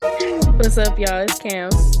What's up, y'all? It's Cam.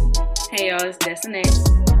 Hey y'all, it's Destiny.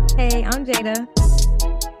 Hey, I'm Jada.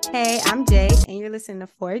 Hey, I'm Jay, and you're listening to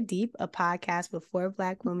Four Deep, a podcast with four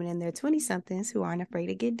Black women in their 20-somethings who aren't afraid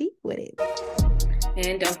to get deep with it.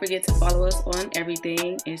 And don't forget to follow us on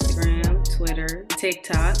everything, Instagram, Twitter,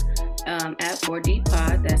 TikTok, at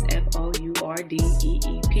 4DPod. That's FOURDEEPPOD.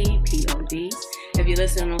 If you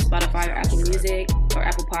listen on Spotify or Apple Music or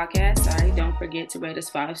Apple Podcasts, don't forget to rate us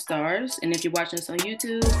 5 stars. And if you're watching us on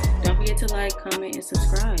YouTube, don't forget to like, comment, and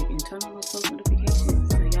subscribe, and turn on those post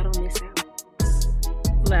notifications so y'all don't miss out.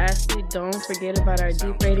 Lastly, don't forget about our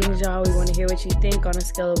deep ratings, y'all. We want to hear what you think on a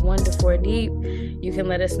scale of 1 to 4 deep. You can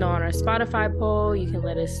let us know on our Spotify poll. You can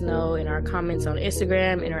let us know in our comments on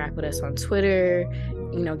Instagram, interact with us on Twitter,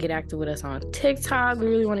 get active with us on TikTok. We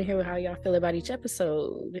really want to hear how y'all feel about each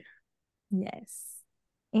episode. Yes.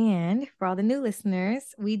 And for all the new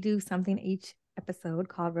listeners, we do something each episode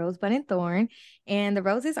called Rosebud and Thorn. And the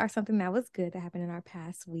roses are something that was good that happened in our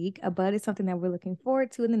past week. A bud is something that we're looking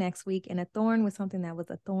forward to in the next week. And a thorn was something that was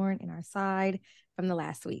a thorn in our side from the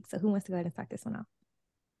last week. So who wants to go ahead and start this one off?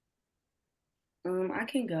 I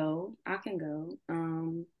can go.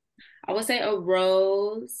 I would say a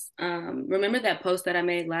rose. Remember that post that I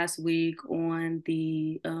made last week on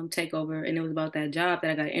the takeover, and it was about that job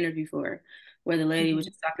that I got an interview for, where the lady was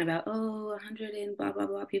just talking about, 100 and blah, blah,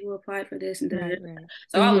 blah, people applied for this. And Right.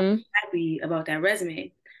 So I was happy about that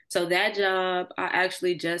resume. So that job, I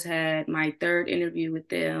actually just had my 3rd interview with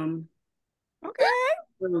them. Okay.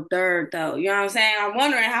 Little 3rd, though. You know what I'm saying? I'm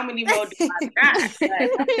wondering how many more do I got?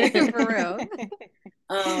 For real.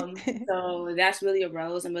 So that's really a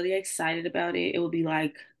rose. I'm really excited about it. It will be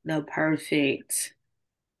like the perfect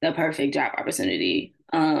job opportunity.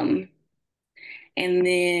 And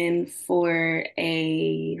then for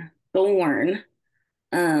a thorn,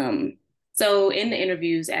 so in the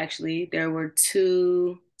interviews, actually, there were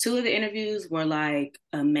two of the interviews were like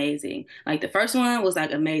amazing. Like the first one was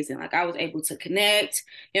like amazing. Like I was able to connect,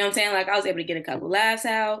 you know what I'm saying? Like I was able to get a couple laughs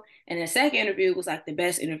out. And the second interview was like the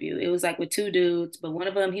best interview. It was like with 2 dudes, but one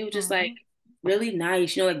of them, he was just like really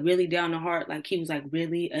nice, like really down to heart. Like he was like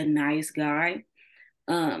really a nice guy.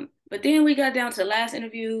 But then we got down to the last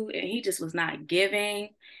interview and he just was not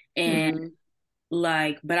giving. And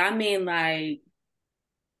but I mean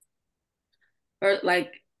or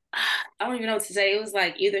like, I don't even know what to say. It was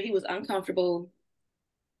like either he was uncomfortable,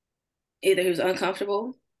 he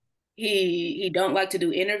don't like to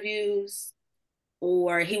do interviews,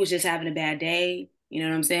 or he was just having a bad day. You know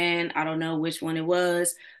what I'm saying? I don't know which one it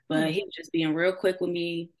was, but he was just being real quick with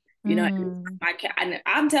me.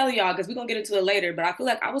 I'm telling y'all, because we're gonna get into it later, but I feel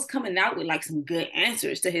like I was coming out with like some good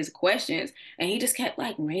answers to his questions, and he just kept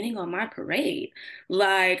like raining on my parade.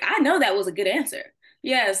 Like I know that was a good answer.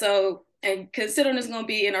 Yeah, so and considering it's gonna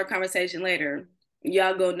be in our conversation later,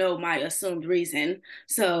 y'all gonna know my assumed reason.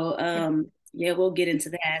 So yeah, we'll get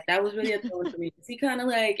into that. That was really a thorn for me. He kind of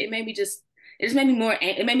like it just made me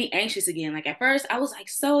it made me anxious again. Like at first I was like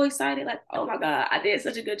so excited, like, oh my God, I did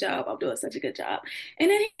such a good job. I'm doing such a good job.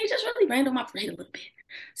 And then he just really rained on my parade a little bit.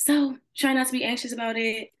 So try not to be anxious about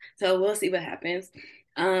it. So we'll see what happens.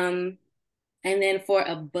 And then for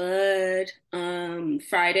a bud,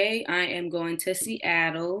 Friday, I am going to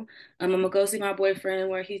Seattle. I'm gonna go see my boyfriend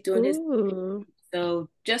where he's doing his. So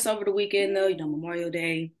just over the weekend though, Memorial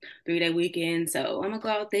Day, 3-day weekend. So I'm gonna go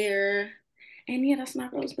out there. And yeah, that's my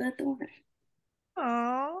rosebud thorn.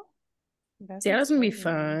 Aww. Seattle's gonna be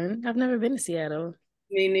fun. I've never been to Seattle.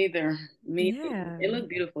 Me neither. It looked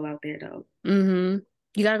beautiful out there though. You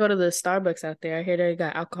gotta go to the Starbucks out there. I hear they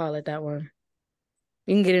got alcohol at that one.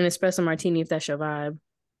 You can get an espresso martini if that's your vibe.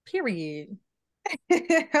 Period.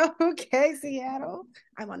 Okay, Seattle.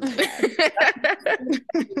 I'm on the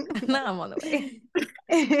way. No, I'm on the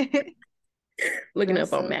way. Looking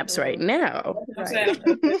up on maps right now. Right.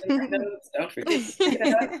 Don't forget. With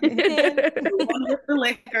the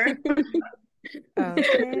liquor.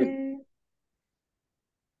 Okay.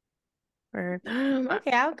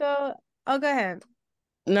 Okay, I'll go. Oh, go ahead.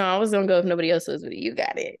 No, I was gonna go if nobody else was with you. You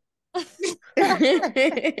got it.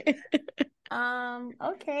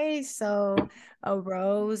 Okay, so a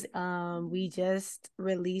rose. We just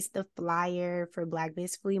released the flyer for Black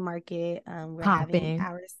Biz Flea Market. We're having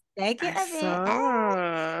our second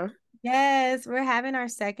event. Yes, we're having our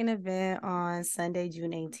second event on Sunday,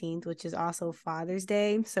 June 18th, which is also Father's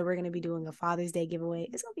Day. So we're gonna be doing a Father's Day giveaway.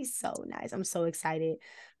 It's gonna be so nice. I'm so excited.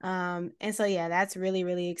 And so yeah, that's really,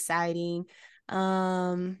 really exciting.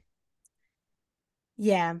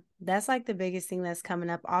 Yeah, that's like the biggest thing that's coming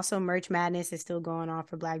up. Also, Merch Madness is still going on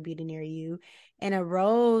for Black Beauty Near You. And a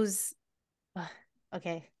rose,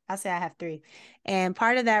 okay, I'll say I have 3. And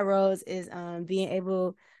part of that rose is being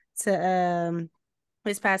able to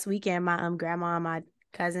this past weekend, my grandma and my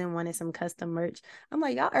cousin wanted some custom merch. I'm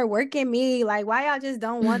like, y'all are working me. Like, why y'all just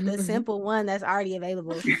don't want the simple one that's already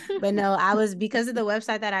available? But no, because of the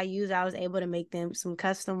website that I use, I was able to make them some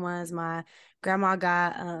custom ones. My grandma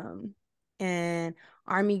got an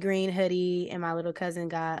army green hoodie, and my little cousin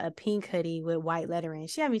got a pink hoodie with white lettering.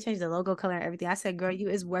 She had me change the logo color and everything. I said, girl, you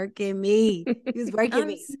is working me. You is working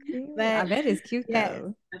me. But I bet it's cute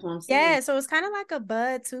though. Yeah, so it's kind of like a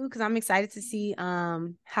bud too, because I'm excited to see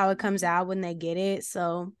how it comes out when they get it.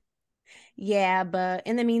 So yeah, but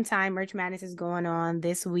in the meantime, Merch Madness is going on.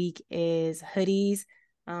 This week is hoodies.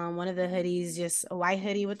 One of the hoodies, just a white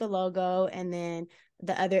hoodie with the logo, and then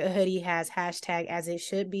the other hoodie has hashtag as it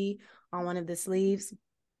should be on one of the sleeves.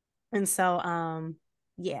 And so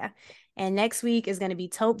yeah. And next week is going to be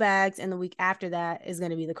tote bags, and the week after that is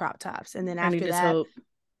going to be the crop tops. And then after that, tote.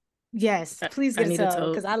 yes, please get a tote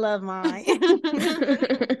because I love mine.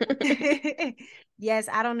 Yes,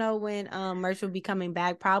 I don't know when merch will be coming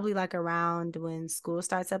back, probably like around when school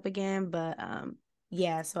starts up again. But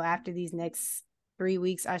yeah, so after these next 3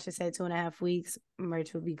 weeks, I should say 2.5 weeks,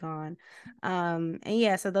 merch will be gone. And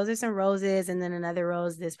yeah, so those are some roses. And then another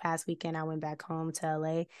rose this past weekend, I went back home to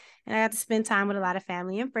LA and I got to spend time with a lot of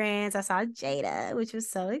family and friends. I saw Jada, which was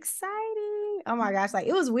so exciting. Oh my gosh, like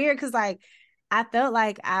it was weird because like I felt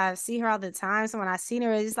like I see her all the time. So when I seen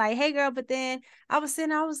her, it's just like, hey girl. But then I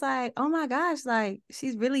was like, oh my gosh, like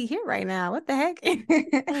she's really here right now. What the heck?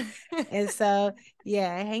 And so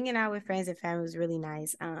yeah, hanging out with friends and family was really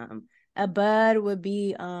nice. A bud would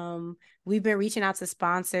be we've been reaching out to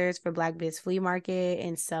sponsors for Black Biz Flea Market.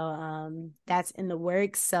 And so that's in the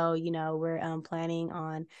works. So, we're planning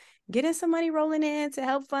on getting some money rolling in to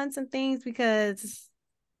help fund some things because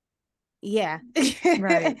yeah.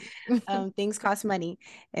 Right. Things cost money.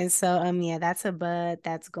 And so yeah, that's a bud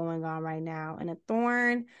that's going on right now. And a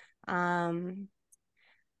thorn,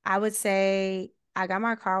 I would say I got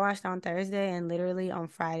my car washed on Thursday and literally on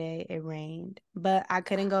Friday it rained. But I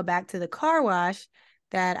couldn't go back to the car wash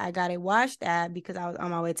that I got it washed at because I was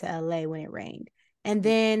on my way to LA when it rained. And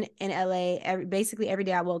then in LA, basically every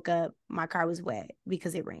day I woke up, my car was wet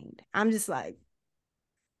because it rained. I'm just like,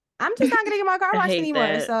 I'm just not gonna get my car washed anymore.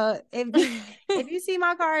 That. So if you see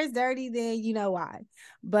my car is dirty, then you know why.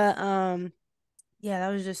 But yeah, that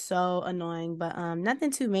was just so annoying. But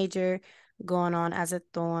nothing too major going on as a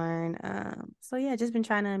thorn. So yeah, just been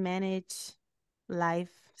trying to manage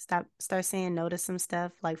life. Start saying no to some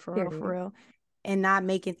stuff, like for real, and not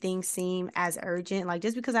making things seem as urgent. Like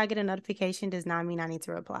just because I get a notification does not mean I need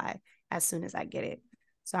to reply as soon as I get it.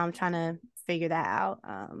 So I'm trying to figure that out.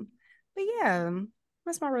 But yeah.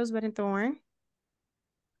 That's my rosebud and thorn.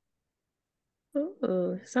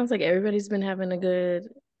 Ooh, sounds like everybody's been having a good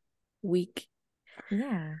week.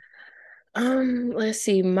 Yeah. Let's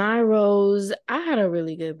see. My rose, I had a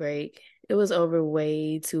really good break. It was over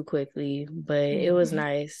way too quickly, but it was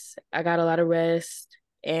nice. I got a lot of rest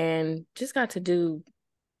and just got to do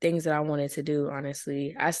things that I wanted to do,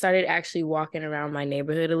 honestly. I started actually walking around my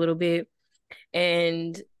neighborhood a little bit,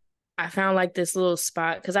 and I found like this little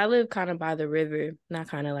spot because I live kind of by the river. Not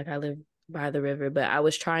kind of like I live by the river, but I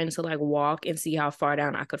was trying to like walk and see how far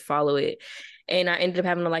down I could follow it. And I ended up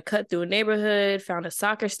having to like cut through a neighborhood, found a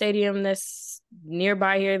soccer stadium that's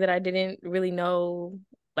nearby here that I didn't really know.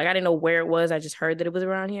 Like I didn't know where it was. I just heard that it was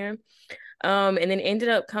around here. And then ended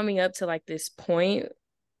up coming up to like this point,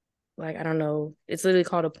 like I don't know, it's literally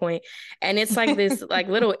called a point, and it's like this like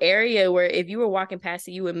little area where if you were walking past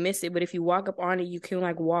it you would miss it, but if you walk up on it you can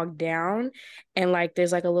like walk down, and like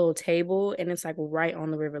there's like a little table and it's like right on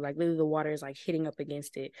the river, like literally the water is like hitting up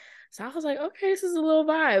against it. So I was like, okay, this is a little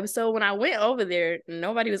vibe. So when I went over there,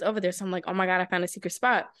 nobody was over there, so I'm like, oh my god, I found a secret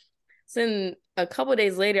spot. So then a couple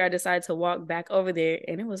days later, I decided to walk back over there,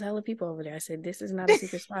 and it was hella people over there. I said, "This is not a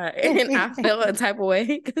secret spot," and I felt a type of way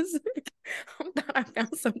because I thought I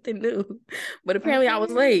found something new, but apparently I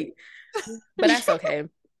was late. But that's okay.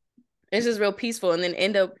 It's just real peaceful, and then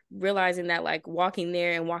end up realizing that like walking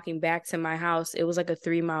there and walking back to my house, it was like a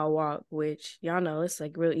 3-mile walk, which y'all know it's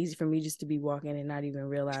like real easy for me just to be walking and not even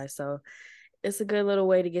realize. So it's a good little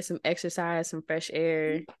way to get some exercise, some fresh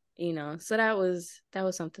air, So that was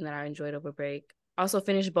something that I enjoyed over break. Also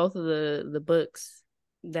finished both of the books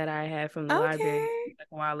that I had from the library like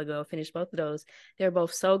a while ago. Finished both of those. They're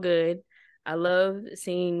both so good. I love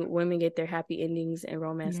seeing women get their happy endings in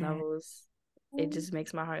romance novels. It just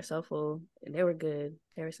makes my heart so full. And they were good.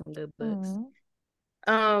 There were some good books.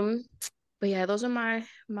 But yeah, those are my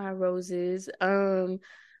roses.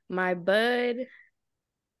 My bud.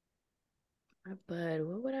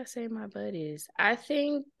 What would I say my bud is? I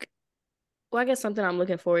think Well, I guess something I'm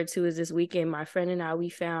looking forward to is this weekend. My friend and I, we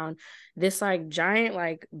found this like giant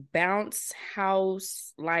like bounce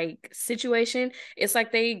house like situation. It's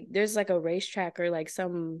like there's like a racetrack or like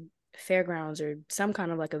some fairgrounds or some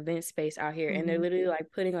kind of like event space out here, and they're literally like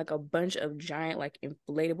putting like a bunch of giant like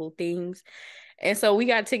inflatable things. And so we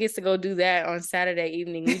got tickets to go do that on Saturday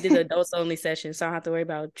evening. We did the adults only session, so I don't have to worry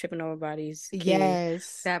about tripping over bodies.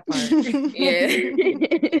 Yes. That part. Yeah.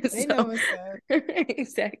 They know what's up.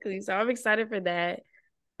 Exactly. So I'm excited for that.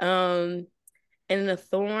 And a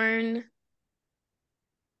thorn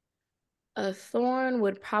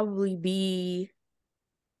would probably be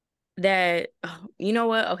that, oh, you know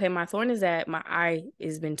what? Okay, my thorn is that my eye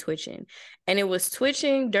has been twitching. And it was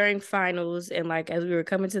twitching during finals and like as we were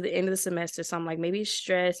coming to the end of the semester. So I'm like, maybe it's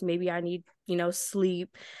stress, maybe I need,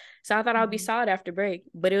 sleep. So I thought I would be solid after break.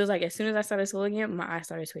 But it was like as soon as I started school again, my eye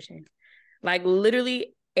started twitching. Like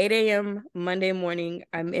literally 8 a.m. Monday morning.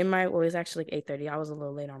 I'm in my, well, it's actually like 8:30. I was a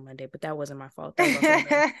little late on Monday, but that wasn't my fault. That was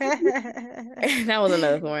also that was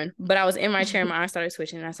another thorn. But I was in my chair and my eyes started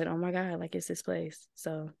switching. And I said, oh my God, like it's this place.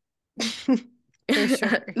 So for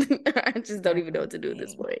sure. I just don't even know what to do at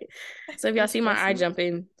this point. So if y'all see my eye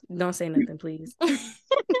jumping, don't say nothing, please.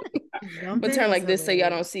 But turn like this so y'all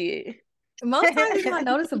don't see it. Most times it's not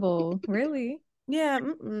noticeable, really. Yeah.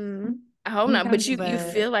 I hope not, but you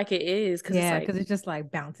feel like it is because yeah, because it's just like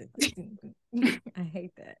bouncing. I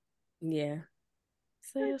hate that. Yeah.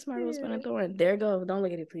 So yes, my rose bud and thorn. There you go. Don't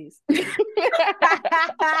look at it, please.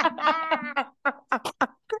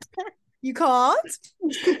 You called?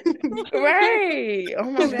 Right.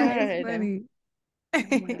 Oh my God. That is funny. Oh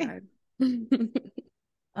my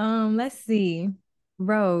God. Let's see.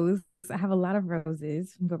 Rose. I have a lot of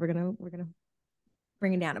roses, but we're gonna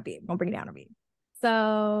bring it down a bit.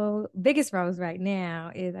 So biggest rose right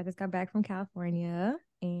now is I just got back from California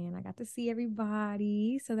and I got to see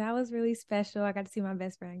everybody. So that was really special. I got to see my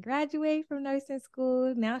best friend graduate from nursing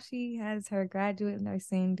school. Now she has her graduate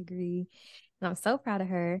nursing degree. And I'm so proud of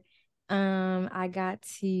her. I got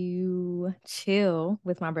to chill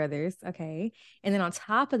with my brothers, okay. And then on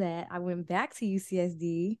top of that, I went back to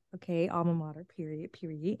UCSD, okay, alma mater, period.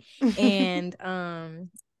 And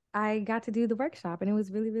I got to do the workshop and it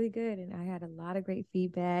was really, really good. And I had a lot of great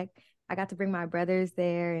feedback. I got to bring my brothers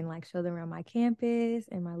there and like show them around my campus.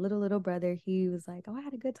 And my little brother, he was like, oh, I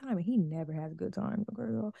had a good time. And he never has a good time,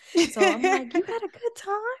 girl. So I'm like, you had a good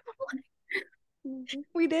time? I'm like,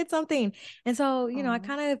 we did something. And so, I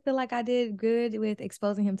kind of feel like I did good with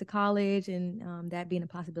exposing him to college and that being a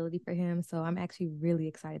possibility for him. So I'm actually really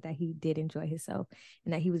excited that he did enjoy himself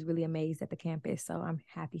and that he was really amazed at the campus. So I'm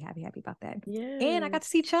happy about that. Yeah. And I got to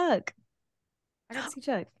see Chuck.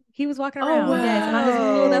 He was walking around. Wow. Yes. And I just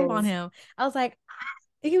pulled up on him. I was like,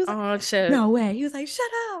 he was like, Chuck. No way. He was like, shut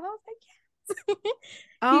up. I was like, yes.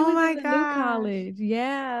 He was in the new college.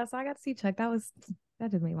 Yeah. So I got to see Chuck. That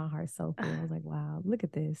just made my heart so full. I was like, wow, look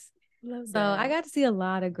at this. So I got to see a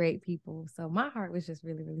lot of great people. So my heart was just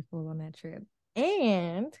really, really full on that trip.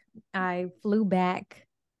 And I flew back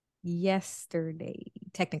yesterday.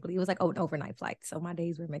 Technically, it was like an overnight flight. So my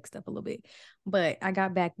days were mixed up a little bit. But I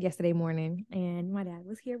got back yesterday morning and my dad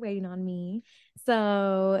was here waiting on me.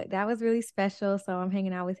 So that was really special. So I'm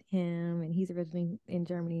hanging out with him and he's originally in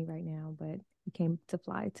Germany right now, but he came to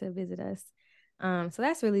fly to visit us. So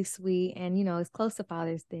that's really sweet. And, it's close to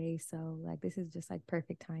Father's Day. So like, this is just like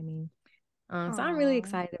perfect timing. So I'm really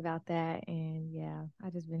excited about that. And yeah, I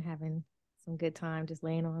just been having some good time, just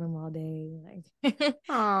laying on him all day. Like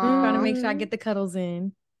trying to make sure I get the cuddles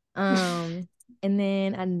in. And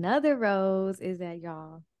then another rose is that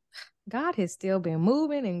y'all, God has still been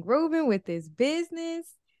moving and grooving with this business.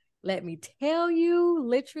 Let me tell you,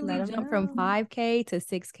 literally jumped from 5K to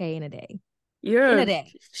 6K in a day. In a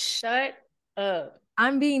day. Shut up.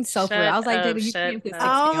 I'm being so for real. I was like, Jada, you can't put 6K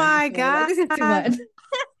Oh my God. Like, this is too much.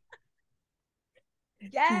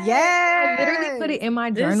 Yes. I literally put it in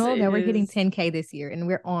my journal that we're hitting 10K this year and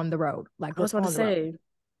we're on the road. Like, I was about to say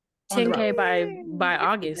 10K by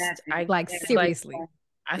August. Like seriously.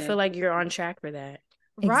 I feel like you're on track for that.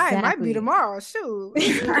 Right, exactly. Might be tomorrow. Shoot.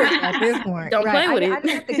 At this point. Don't play with it. I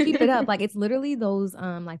just have to keep it up. Like it's literally those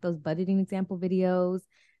like those budgeting example videos.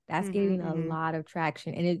 That's getting a lot of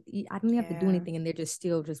traction. And I don't have to do anything and they're just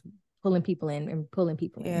still just pulling people in and pulling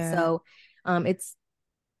people in. So it's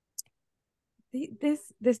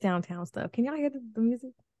this downtown stuff. Can y'all hear the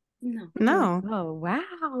music? No. Oh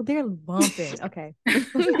wow, they're bumping. Okay.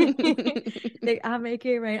 I make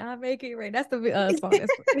it rain. That's the song.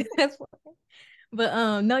 That's fine.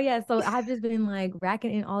 But no, yeah. So I've just been like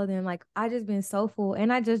racking in all of them. Like I just been so full,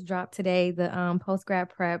 and I just dropped today the post grad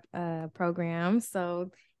prep program.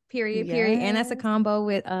 So Period. And that's a combo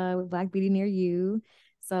with Black Beauty Near You.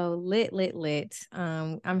 So lit.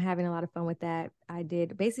 I'm having a lot of fun with that. I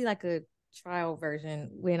did basically like a trial version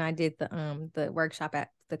when I did the workshop at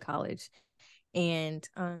the college. And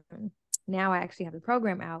now I actually have the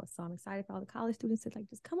program out. So I'm excited for all the college students to like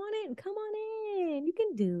just come on in. You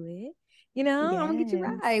can do it. I'm gonna get you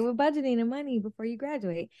right with budgeting and money before you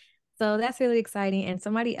graduate. So that's really exciting. And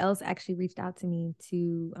somebody else actually reached out to me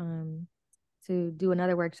to do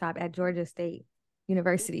another workshop at Georgia State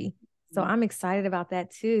University. So I'm excited about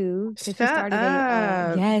that too. Because she started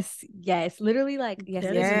yes, literally like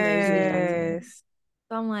yesterday.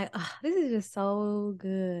 So I'm like, oh, this is just so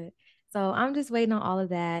good. So I'm just waiting on all of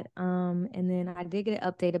that. And then I did get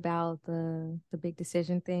an update about the big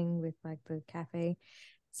decision thing with like the cafe.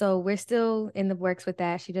 So we're still in the works with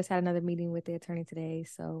that. She just had another meeting with the attorney today.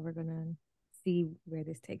 So we're gonna see where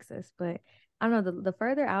this takes us. But I don't know, the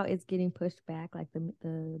further out it's getting pushed back, like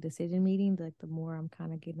the decision meeting, like the more I'm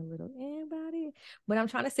kind of getting a little about it. But I'm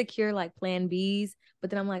trying to secure like plan Bs.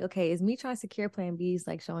 But then I'm like, okay, is me trying to secure plan Bs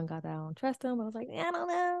like showing God that I don't trust them? I was like, I don't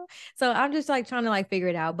know. So I'm just like trying to like figure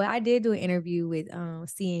it out. But I did do an interview with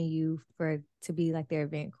CNU to be like their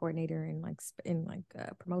event coordinator and like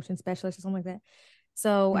promotion specialist or something like that.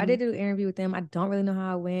 So I did do an interview with them. I don't really know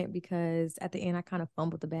how it went because at the end I kind of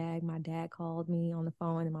fumbled the bag. My dad called me on the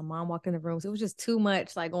phone and my mom walked in the room. So it was just too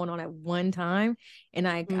much like going on at one time. And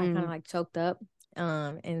I kind of like choked up.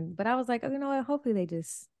 But I was like, oh, you know what? Hopefully they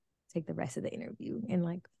just take the rest of the interview and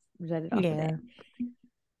like jet it off of that.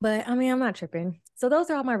 But I mean, I'm not tripping. So those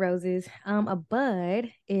are all my roses. A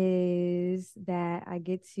bud is that I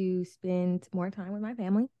get to spend more time with my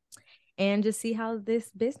family and just see how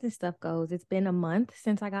this business stuff goes. It's been a month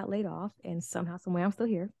since I got laid off, and somehow, someway, I'm still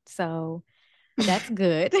here. So that's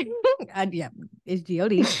good. Yeah, it's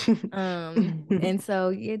God. And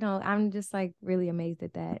so I'm just like really amazed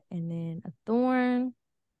at that. And then a thorn.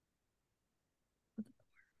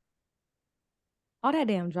 All that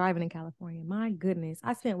damn driving in California. My goodness,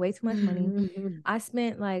 I spent way too much money. I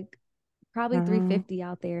spent like probably $350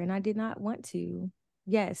 out there, and I did not want to.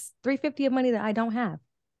 Yes, $350 of money that I don't have.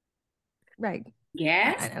 Right.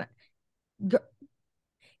 Yes. Gas.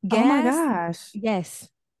 Oh my gosh. Yes.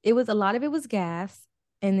 A lot of it was gas.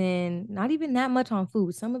 And then not even that much on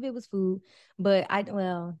food. Some of it was food. But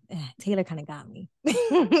Taylor kind of got me.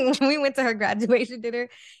 We went to her graduation dinner.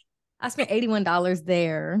 I spent $81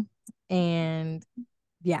 there. And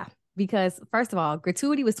yeah, because first of all,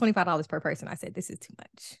 gratuity was $25 per person. I said, this is too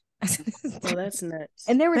much. Well, that's nuts.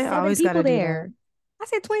 And there were 7 people there. I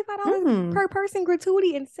said $25 per person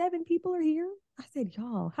gratuity, and 7 people are here. I said,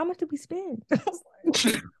 y'all, how much did we spend?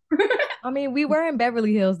 I mean, we were in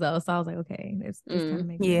Beverly Hills though, so I was like, okay, this kind of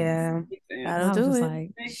makes sense. That'll I was do just it.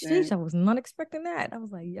 like, sheesh, I was not expecting that. I was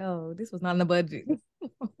like, yo, this was not in the budget.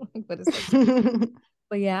 But it's so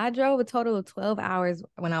But yeah, I drove a total of 12 hours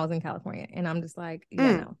when I was in California, and I'm just like,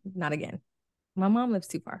 yeah, no, not again. My mom lives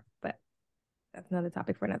too far, but that's another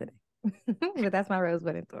topic for another day. But that's my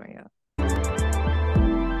rosebud and thorn, y'all.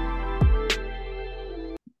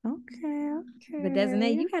 Okay. But Desiree,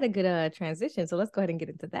 you had a good transition, so let's go ahead and get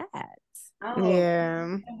into that. My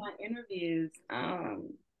interviews. I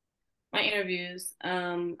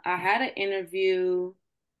had an interview,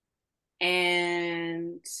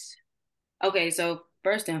 and okay, so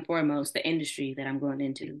first and foremost, the industry that I'm going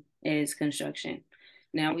into is construction.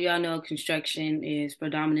 Now we all know construction is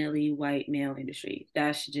predominantly white male industry.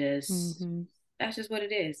 That's just what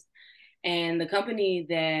it is. And the company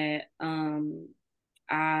that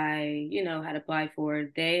I, had applied for,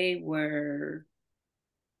 they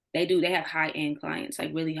have high-end clients,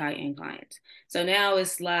 like really high-end clients. So now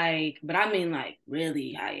it's like, but I mean like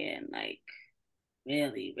really high-end, like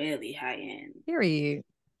really, really high-end. Period.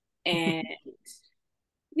 And,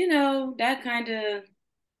 that kind of,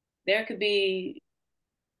 there could be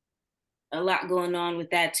a lot going on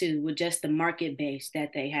with that too, with just the market base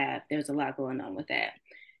that they have. There's a lot going on with that.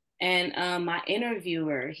 And my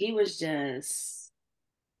interviewer, he was just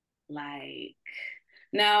like,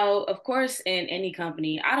 now, of course, in any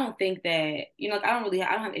company, I don't think that, I don't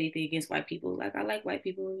have anything against white people. Like, I like white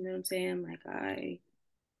people, you know what I'm saying? Like,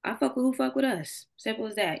 I fuck with who fuck with us. Simple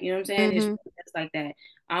as that. You know what I'm saying? It's like that.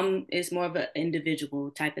 It's more of an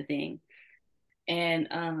individual type of thing. And,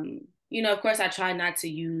 of course, I try not to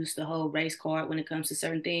use the whole race card when it comes to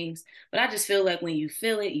certain things, but I just feel like when you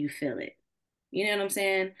feel it, you feel it. You know what I'm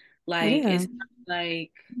saying? Like, it's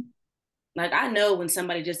like I know when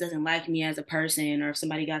somebody just doesn't like me as a person, or if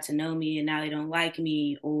somebody got to know me and now they don't like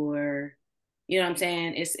me, or you know what I'm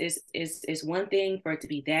saying? It's one thing for it to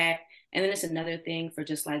be that, and then it's another thing for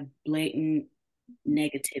just like blatant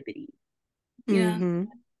negativity. You know?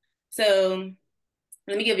 So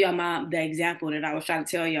let me give y'all the example that I was trying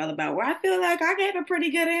to tell y'all about, where I feel like I gave a pretty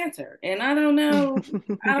good answer, and I don't know.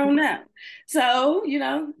 I don't know. So,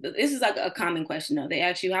 this is like a common question though. They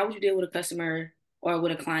ask you, how would you deal with a customer or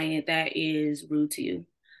with a client that is rude to you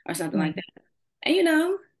or something like that?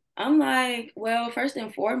 And I'm like, well, first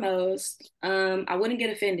and foremost, I wouldn't get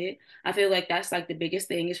offended. I feel like that's like the biggest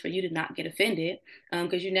thing, is for you to not get offended,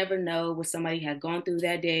 because you never know what somebody had gone through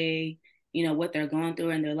that day, what they're going through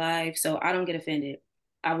in their life. So I don't get offended.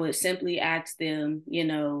 I would simply ask them,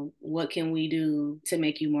 what can we do to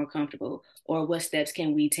make you more comfortable? Or what steps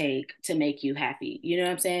can we take to make you happy? You know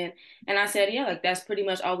what I'm saying? And I said, yeah, like that's pretty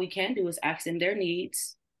much all we can do, is ask them their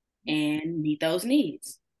needs and meet those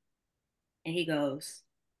needs. And he goes,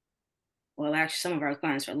 well, actually, some of our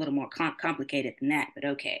clients are a little more complicated than that, but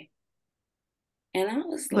okay. And I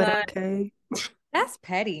was okay. That's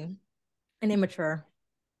petty and immature.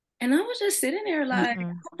 And I was just sitting there like,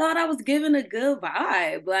 I thought I was giving a good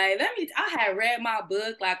vibe. Like, I had read my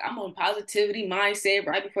book, like I'm on positivity mindset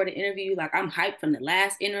right before the interview. Like I'm hyped from the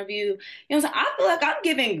last interview. So I feel like I'm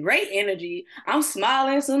giving great energy. I'm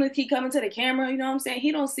smiling as soon as he coming to the camera, you know what I'm saying?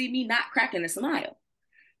 He don't see me not cracking a smile.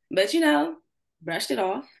 But brushed it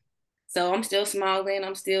off. So I'm still smiling.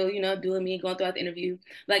 I'm still, doing me, going throughout the interview.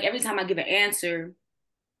 Like every time I give an answer,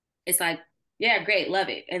 it's like, yeah, great, love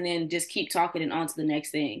it. And then just keep talking and on to the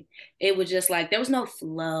next thing. It was just like, there was no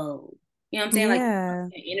flow. You know what I'm saying? Yeah.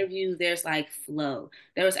 Like in interviews, there's like flow.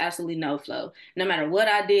 There was absolutely no flow. No matter what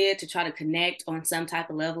I did to try to connect on some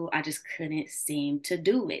type of level, I just couldn't seem to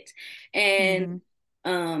do it. And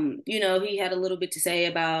he had a little bit to say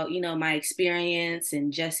about, my experience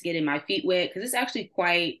and just getting my feet wet. Cause it's actually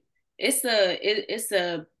it's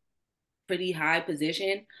a pretty high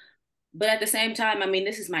position. But at the same time, I mean,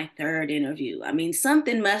 this is my third interview. I mean,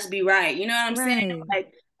 something must be right. You know what I'm saying?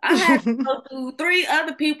 Like, I had to go through 3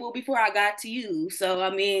 other people before I got to you. So, I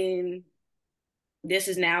mean, this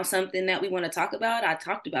is now something that we want to talk about. I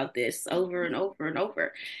talked about this over and over and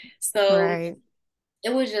over. So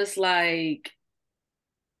it was just like,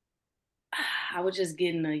 I was just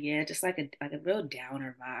getting just like a real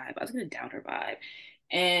downer vibe. I was getting a downer vibe.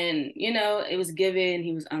 And, it was given,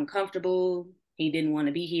 he was uncomfortable. He didn't want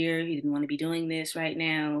to be here. He didn't want to be doing this right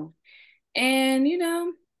now. And,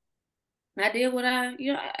 I did what I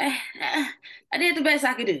did the best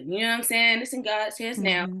I could do. You know what I'm saying? It's in God's hands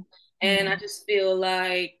now. And I just feel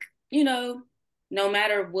like, no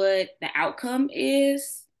matter what the outcome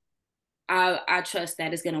is, I trust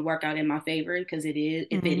that it's going to work out in my favor, because it is.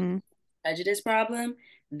 If it is a prejudice problem,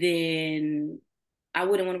 then I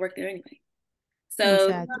wouldn't want to work there anyway. So, you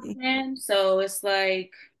know what I'm saying? So it's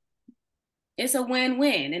like, it's a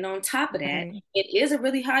win-win. And on top of that, it is a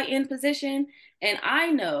really high-end position. And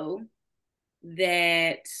I know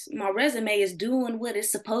that my resume is doing what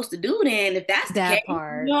it's supposed to do then, if that's the case.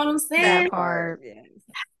 Part. You know what I'm saying? That part, yes.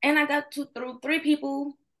 And I got through 3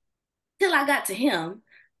 people till I got to him.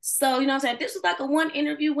 So, you know what I'm saying? If this was like a 1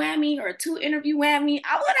 interview whammy or a 2 interview whammy,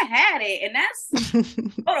 I would have had it. And that's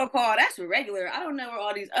protocol. That's regular. I don't know where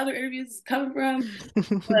all these other interviews is coming from.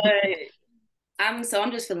 But I'm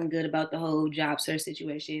just feeling good about the whole job search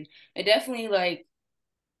situation. It definitely like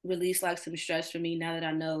released like some stress for me, now that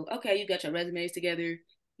I know, okay, you got your resumes together,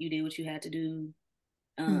 you did what you had to do,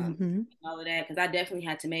 all of that. Because I definitely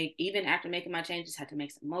had to even after making my changes, had to make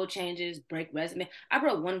some more changes, break resume. I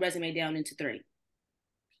broke 1 resume down into 3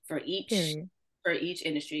 for each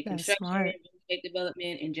industry: That's construction, smart. estate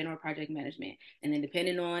development, and general project management. And then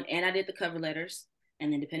and I did the cover letters,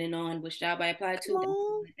 and then depending on which job I applied to, that's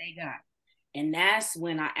what they got. And that's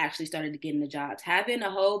when I actually started to get in the jobs. Having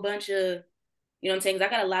a whole bunch of, you know what I'm saying? Because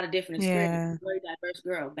I got a lot of different experiences. Very diverse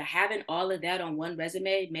girl. But having all of that on 1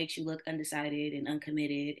 resume makes you look undecided and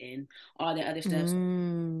uncommitted and all that other stuff.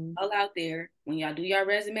 So all out there, when y'all do your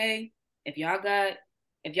resume, if y'all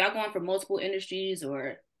going for multiple industries,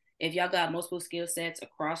 or if y'all got multiple skill sets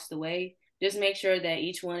across the way, just make sure that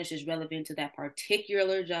each one is just relevant to that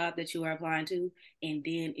particular job that you are applying to, and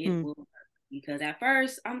then it will work. Because at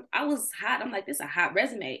first I was hot. I'm like, this is a hot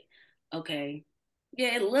resume. Okay.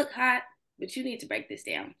 Yeah, it looked hot, but you need to break this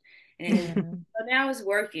down. And so now it's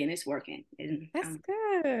working. It's working. And that's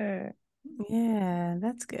good. Yeah,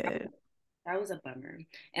 that's good. That was a bummer.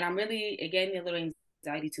 And it gave me a little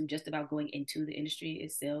anxiety too, just about going into the industry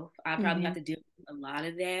itself. I probably have to deal with a lot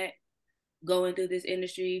of that going through this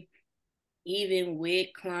industry, even with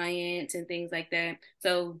clients and things like that.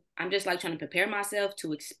 So I'm just like trying to prepare myself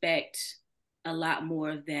to expect a lot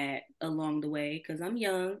more of that along the way, because I'm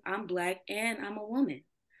young, I'm Black, and I'm a woman.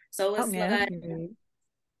 So it's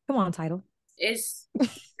come on, title. It's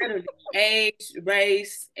literally age,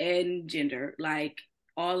 race, and gender. Like,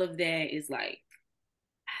 all of that is like,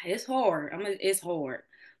 it's hard. It's hard,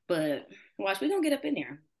 but watch, we're gonna get up in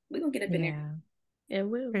there. We're gonna get up in there. It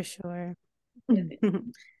will. For sure.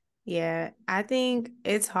 Yeah, I think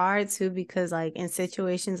it's hard too because like in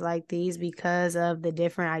situations like these, because of the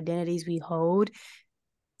different identities we hold,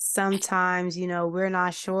 sometimes, we're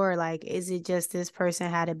not sure, like, is it just this person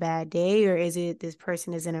had a bad day, or is it this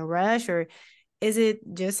person is in a rush, or is it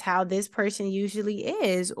just how this person usually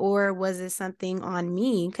is, or was it something on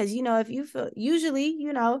me? Because if you feel, usually,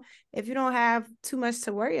 if you don't have too much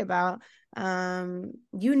to worry about,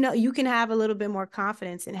 you can have a little bit more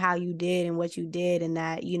confidence in how you did and what you did, and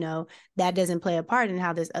that that doesn't play a part in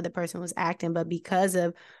how this other person was acting. But because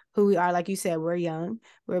of who we are, like you said, we're young,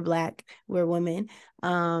 we're Black, we're women,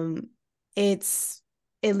 it's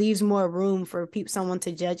it leaves more room for someone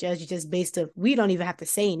to judge us just based of, we don't even have to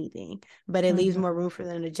say anything, but it leaves more room for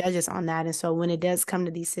them to judge us on that. And so when it does come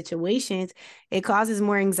to these situations, it causes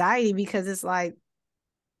more anxiety, because it's like,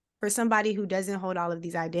 for somebody who doesn't hold all of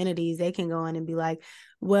these identities, they can go in and be like,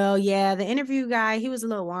 well, yeah, the interview guy, he was a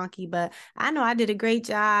little wonky, but I know I did a great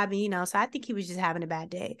job. And, so I think he was just having a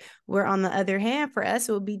bad day. Where on the other hand, for us,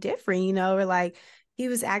 it would be different, or like, he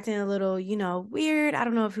was acting a little, weird. I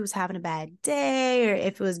don't know if he was having a bad day, or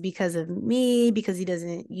if it was because of me, because he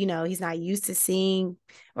doesn't, he's not used to seeing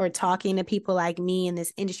or talking to people like me in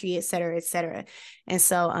this industry, et cetera, et cetera. And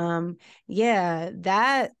so, yeah,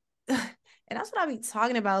 that, and that's what I be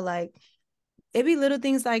talking about. Like, it be little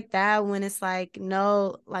things like that, when it's like,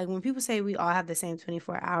 no, like when people say we all have the same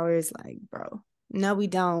 24 hours, like, bro, no, we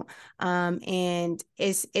don't. And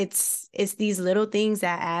it's these little things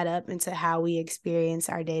that add up into how we experience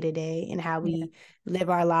our day to day and how we live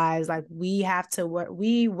our lives. Like, we have to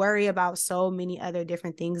we worry about so many other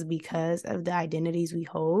different things because of the identities we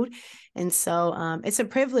hold. And so it's a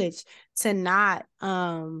privilege to not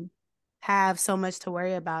have so much to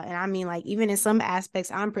worry about. And I mean, like, even in some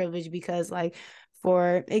aspects, I'm privileged because, like,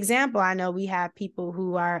 for example, I know we have people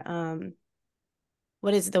who are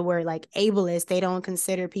what is the word, like, ableist. They don't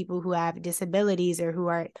consider people who have disabilities or who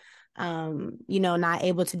are not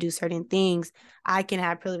able to do certain things. I can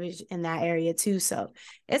have privilege in that area too. So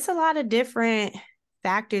it's a lot of different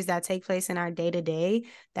factors that take place in our day to day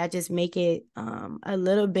that just make it a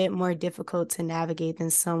little bit more difficult to navigate than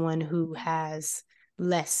someone who has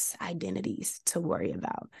less identities to worry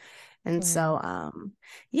about. And so,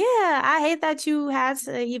 yeah, I hate that you had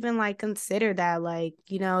to even like consider that. Like,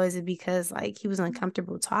 is it because like he was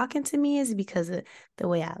uncomfortable talking to me? Is it because of the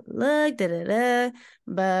way I look? Da da da.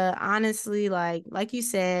 But honestly, like you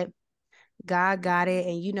said, God got it,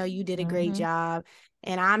 and you did a great job.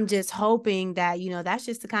 And I'm just hoping that that's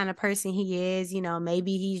just the kind of person he is.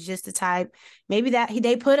 Maybe he's just the type. Maybe that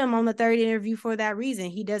they put him on the third interview for that reason.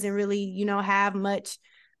 He doesn't really have much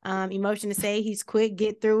emotion to say. He's quick,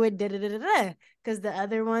 get through it, because the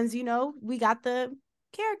other ones, we got the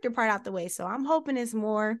character part out the way. So I'm hoping it's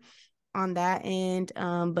more on that end.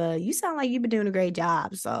 But you sound like you've been doing a great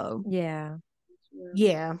job. So yeah.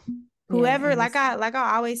 Whoever, like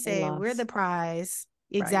I always say, we're the prize.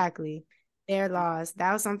 Exactly. They're lost.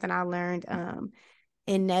 That was something I learned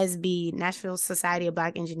in NSBE, Nashville Society of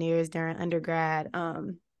Black Engineers, during undergrad.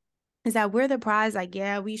 Is that we're the prize. Like,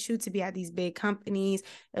 yeah, we shoot to be at these big companies.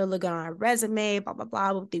 It'll look good on our resume, blah, blah,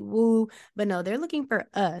 blah, whoop de woo. But no, they're looking for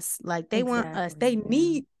us. Like, they want us. They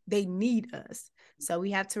need us. So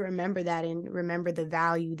we have to remember that, and remember the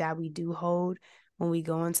value that we do hold when we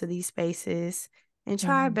go into these spaces, and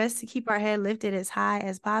try our best to keep our head lifted as high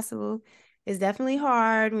as possible. It's definitely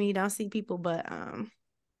hard when you don't see people, but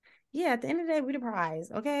yeah, at the end of the day, we're the prize,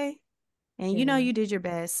 okay? And you did your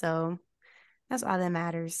best, so that's all that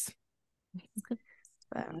matters.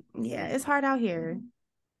 But yeah, it's hard out here.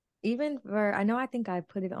 Even for, I think I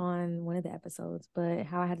put it on one of the episodes, but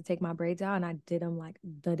how I had to take my braids out and I did them like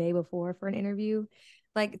the day before for an interview.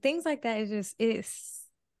 Like, things like that, it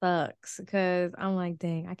sucks, because I'm like,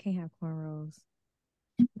 dang, I can't have cornrows.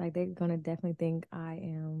 Like, they're gonna definitely think I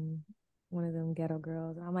am one of them ghetto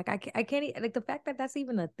girls. I'm like, I can't like, the fact that that's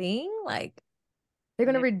even a thing. Like, they're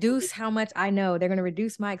gonna reduce how much I know. They're gonna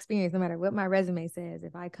reduce my experience, no matter what my resume says.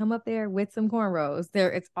 If I come up there with some cornrows,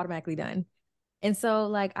 it's automatically done. And so,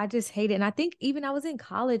 like, I just hate it. And I think even I was in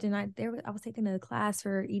college, and I was taking a class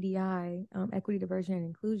for EDI, equity, diversity, and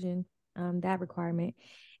inclusion, that requirement.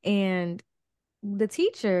 And the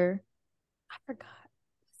teacher, I forgot.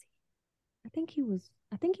 I think he was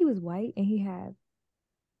white, and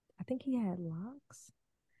I think he had locks.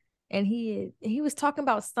 And he was talking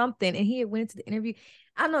about something, and he had went into the interview.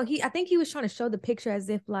 I don't know. I think he was trying to show the picture as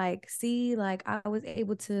if, like, see, like, I was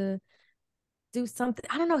able to do something.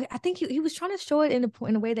 I don't know. I think he was trying to show it in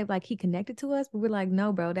a way that like he connected to us, but we're like,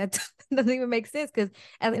 no, bro, that doesn't even make sense because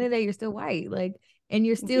at the end of the day, you're still white, like, and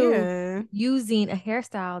you're still using a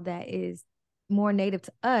hairstyle that is more native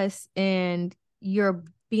to us, and you're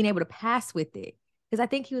being able to pass with it. Because I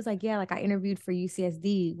think he was like, yeah, like I interviewed for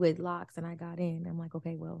UCSD with locks and I got in. I'm like,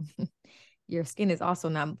 okay, well, your skin is also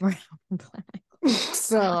not brown black.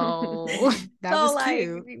 So that was like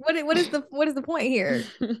cute. what is the point here?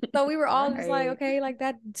 So we were all just like, okay, like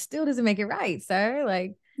that still doesn't make it right, sir.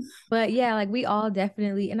 Like, but yeah, like we all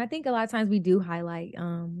definitely, and I think a lot of times we do highlight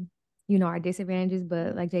our disadvantages,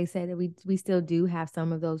 but like Jay said, that we still do have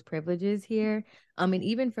some of those privileges here. And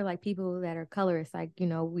even for like people that are colorists, like,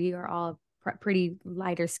 we are all pretty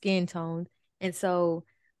lighter skin toned. And so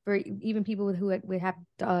for even people who would have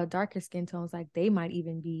darker skin tones, like they might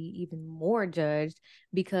even be even more judged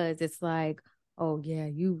because it's like, oh yeah,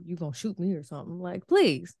 you gonna shoot me or something. Like,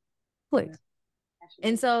 please.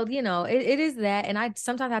 And so, it is that. And I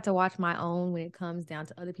sometimes have to watch my own when it comes down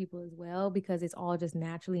to other people as well, because it's all just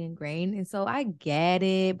naturally ingrained. And so I get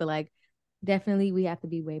it, but like definitely we have to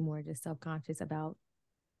be way more just self-conscious about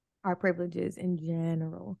our privileges in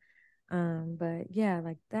general. But yeah,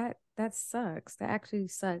 like that sucks. That actually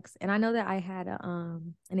sucks. And I know that I had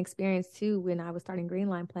an experience too when I was starting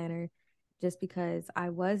Greenline Planner, just because I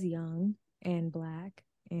was young and black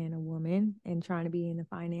and a woman and trying to be in the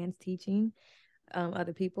finance teaching.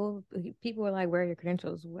 Other people were like, where are your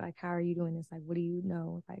credentials? Like, how are you doing this? Like, what do you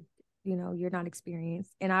know? Like, you're not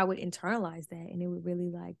experienced. And I would internalize that, and it would really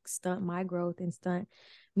like stunt my growth and stunt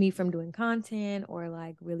me from doing content, or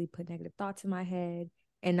like really put negative thoughts in my head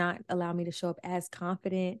and not allow me to show up as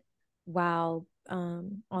confident while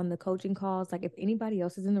on the coaching calls. Like, if anybody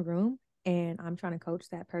else is in the room and I'm trying to coach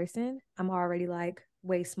that person, I'm already like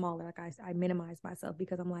way smaller. Like I minimize myself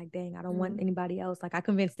because I'm like, dang, I don't want anybody else. Like, I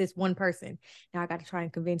convinced this one person. Now I got to try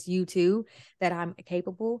and convince you too that I'm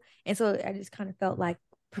capable. And so I just kind of felt like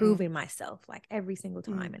proving myself like every single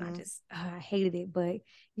time. And I just, I hated it. But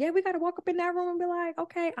yeah, we got to walk up in that room and be like,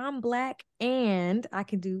 okay, I'm black and I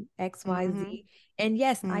can do X, Y, Z. And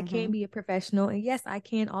yes, I can be a professional. And yes, I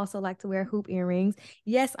can also like to wear hoop earrings.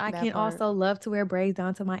 Yes, I can also love to wear braids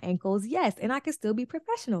down to my ankles. Yes. And I can still be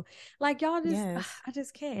professional. Like, y'all just, I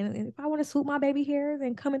just can't. And if I want to swoop my baby hairs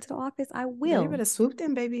and come into the office, I will. You better swoop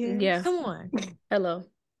them baby hairs. Yeah. Come on. Hello.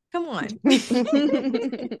 Come on.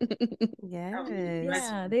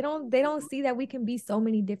 Yeah. They don't see that we can be so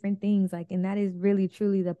many different things. Like, and that is really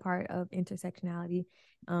truly the part of intersectionality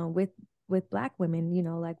with Black women,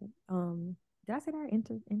 like did I say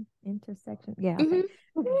that intersection? Yeah, okay.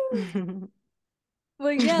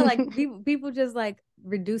 Well, yeah, like people just like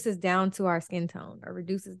reduces down to our skin tone or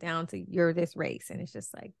reduces down to you're this race, and it's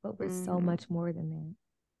just like, but we're so much more than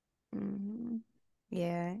that.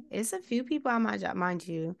 Yeah, it's a few people on my job, mind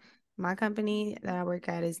you. My company that I work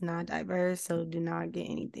at is not diverse, so do not get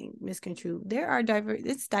anything misconstrued. There are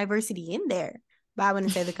it's diversity in there, but I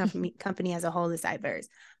wouldn't say the company as a whole is diverse.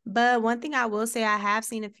 But one thing I will say, I have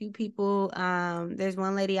seen a few people. There's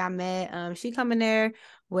one lady I met. She come in there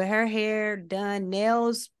with her hair done,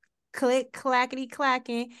 nails click clackety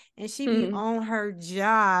clacking, and she be on her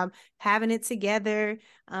job having it together.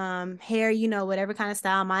 Hair, whatever kind of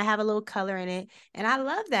style, might have a little color in it, and I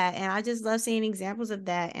love that. And I just love seeing examples of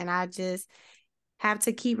that. And I just have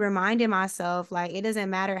to keep reminding myself, like, it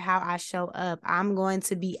doesn't matter how I show up, I'm going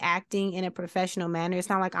to be acting in a professional manner. It's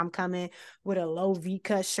not like I'm coming with a low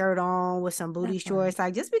V-cut shirt on with some booty shorts.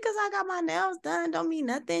 Like, just because I got my nails done don't mean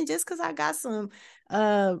nothing. Just because I got some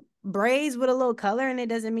braids with a little color and it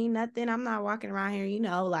doesn't mean nothing. I'm not walking around here,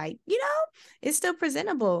 it's still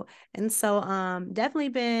presentable. And so definitely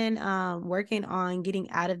been working on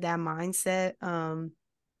getting out of that mindset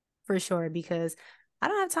for sure, because I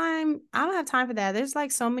don't have time for that. There's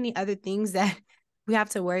like so many other things that we have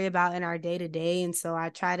to worry about in our day to day. And so I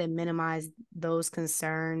try to minimize those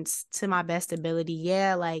concerns to my best ability.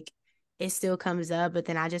 Yeah, like it still comes up, but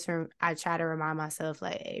then I try to remind myself,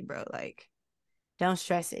 like, hey bro, like, don't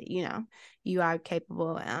stress it, you are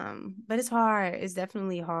capable. But it's hard. It's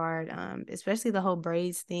definitely hard. Especially the whole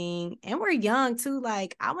braids thing. And we're young too.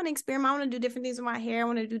 Like, I want to experiment. I want to do different things with my hair. I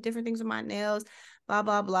want to do different things with my nails, blah,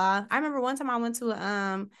 blah, blah. I remember one time I went to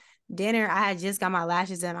a dinner. I had just got my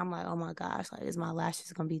lashes done. I'm like, oh my gosh, like, is my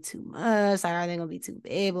lashes gonna be too much? Like, are they gonna be too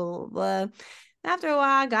big? Blah, blah, blah. After a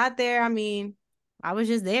while, I got there. I mean, I was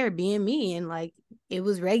just there being me, and like, it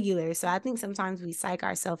was regular. So I think sometimes we psych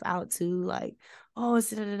ourselves out too, like, oh,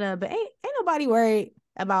 it's da-da-da. But ain't nobody worried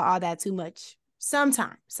about all that too much.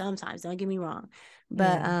 Sometimes, don't get me wrong.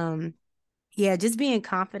 But yeah, just being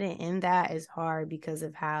confident in that is hard because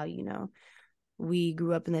of how, we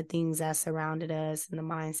grew up in the things that surrounded us and the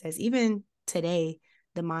mindsets. Even today,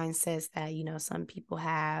 the mindsets that, you know, some people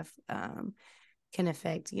have can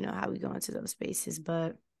affect, you know, how we go into those spaces.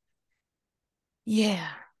 But yeah,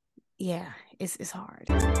 it's hard.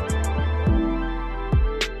 I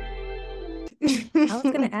was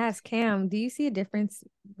gonna ask Cam, do you see a difference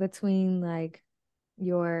between like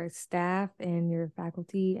your staff and your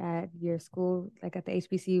faculty at your school, like at the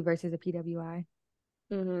HBCU versus a PWI?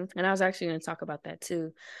 Mm-hmm. And I was actually going to talk about that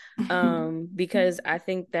too, because I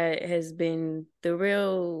think that has been the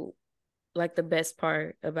real, like the best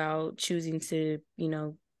part about choosing to, you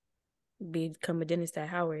know, become a dentist at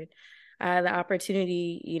Howard. I had the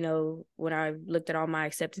opportunity, you know, when I looked at all my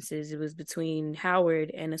acceptances, it was between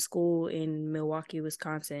Howard and a school in Milwaukee,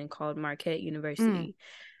 Wisconsin called Marquette University.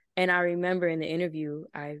 And I remember in the interview,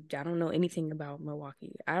 I don't know anything about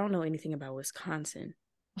Milwaukee. I don't know anything about Wisconsin.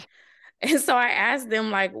 And so I asked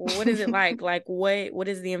them, like, what is it like? Like, what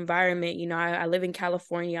is the environment? You know, I live in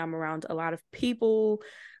California. I'm around a lot of people,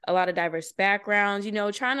 a lot of diverse backgrounds, you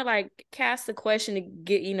know, trying to like cast the question to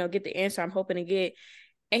get, you know, get the answer I'm hoping to get.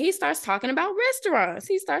 And he starts talking about restaurants.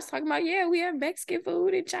 He starts talking about, yeah, we have Mexican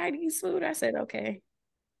food and Chinese food. I said, okay.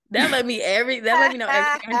 That let me know everything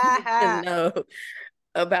I needed to know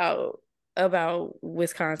about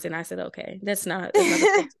Wisconsin. I said, okay, that's not the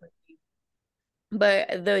place.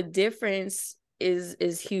 But the difference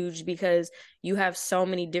is huge because you have so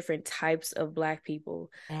many different types of Black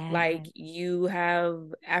people. Like you have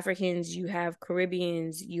Africans, you have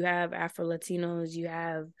Caribbeans, you have Afro Latinos, you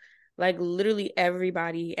have like literally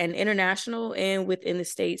everybody, and international and within the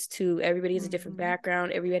States too. Everybody has a different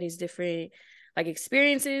background, everybody's different like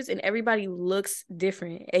experiences, and everybody looks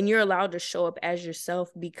different, and you're allowed to show up as yourself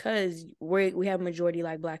because we have majority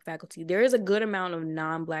like Black faculty. There is a good amount of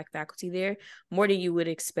non-Black faculty there, more than you would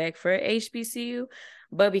expect for HBCU,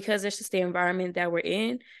 but because it's just the environment that we're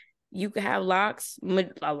in, you could have locks.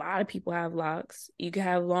 A lot of people have locks. You could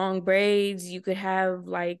have long braids. You could have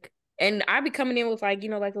like, and I be coming in with like, you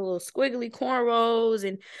know, like a little squiggly cornrows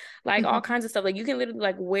and like all kinds of stuff. Like you can literally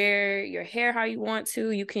like wear your hair how you want to.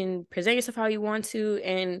 You can present yourself how you want to.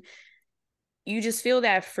 And you just feel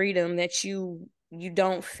that freedom that you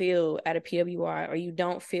don't feel at a PWI, or you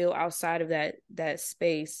don't feel outside of that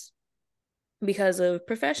space because of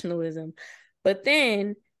professionalism. But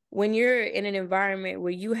then when you're in an environment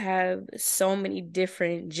where you have so many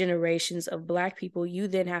different generations of Black people, you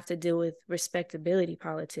then have to deal with respectability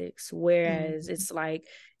politics. Whereas it's like,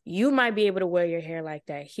 you might be able to wear your hair like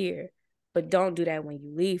that here, but don't do that when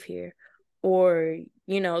you leave here. Or,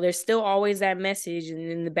 you know, there's still always that message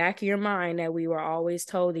in the back of your mind that we were always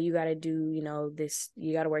told that you got to do, you know, this,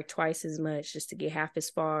 you got to work twice as much just to get half as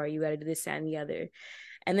far. You got to do this, that, and the other.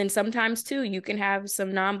 And then sometimes too, you can have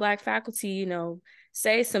some non-Black faculty, you know,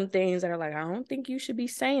 say some things that are like, I don't think you should be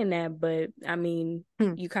saying that. But I mean,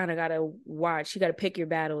 you kind of got to watch, you got to pick your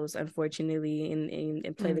battles, unfortunately,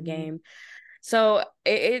 and play the game. So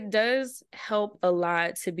it does help a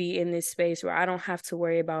lot to be in this space where I don't have to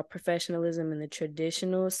worry about professionalism in the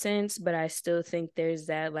traditional sense, but I still think there's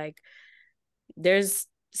that, like, there's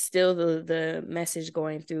still the message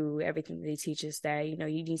going through everything they teach us that, you know,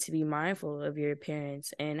 you need to be mindful of your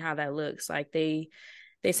appearance and how that looks. Like they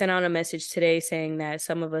sent out a message today saying that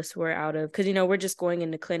some of us were out of, because, you know, we're just going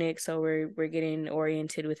into clinic, so we're getting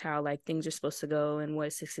oriented with how like things are supposed to go and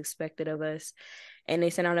what's expected of us. And they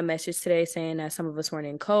sent out a message today saying that some of us weren't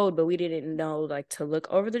in code, but we didn't know like to look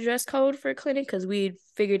over the dress code for clinic, because we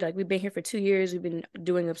figured like we've been here for 2 years, we've been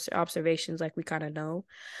doing observations, like we kind of know.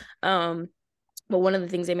 But one of the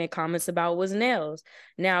things they made comments about was nails.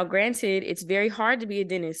 Now, granted, it's very hard to be a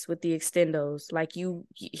dentist with the extendos. Like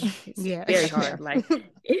it's very hard. Like,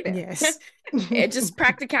 yes. It just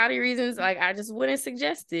practicality reasons, like I just wouldn't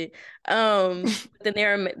suggest it. Then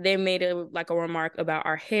they made a remark about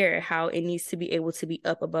our hair, how it needs to be able to be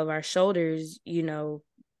up above our shoulders, you know,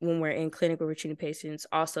 when we're in clinic or we're treating patients.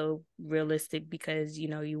 Also realistic, because you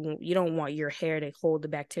know you don't want your hair to hold the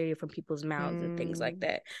bacteria from people's mouths and things like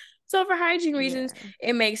that. So for hygiene reasons,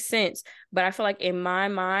 it makes sense. But I feel like in my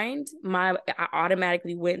mind, I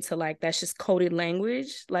automatically went to like, that's just coded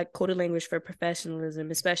language for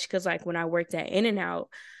professionalism, especially because like when I worked at In-N-Out,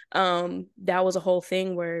 that was a whole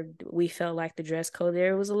thing where we felt like the dress code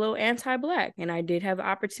there was a little anti-Black. And I did have the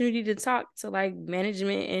opportunity to talk to like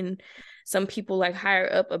management and some people like higher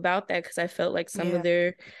up about that, because I felt like some of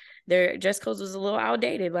their dress codes was a little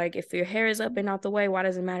outdated. Like, if your hair is up and out the way, why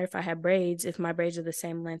does it matter if I have braids, if my braids are the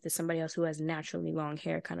same length as somebody else who has naturally long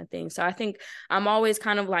hair, kind of thing. So I think I'm always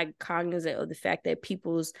kind of like cognizant of the fact that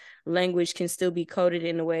people's language can still be coded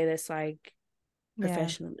in a way that's like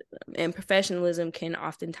professionalism. And professionalism can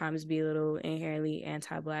oftentimes be a little inherently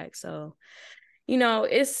anti-Black. So, you know,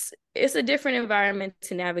 it's a different environment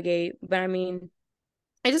to navigate. But I mean,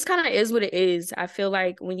 it just kind of is what it is. I feel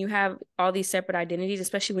like when you have all these separate identities,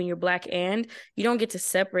 especially when you're Black, and you don't get to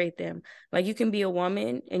separate them. Like, you can be a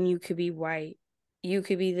woman and you could be white. You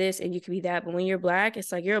could be this and you could be that. But when you're Black,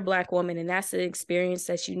 it's like you're a Black woman, and that's an experience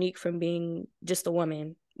that's unique from being just a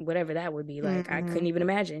woman, whatever that would be. Like, I couldn't even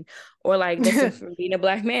imagine. Or like different from being a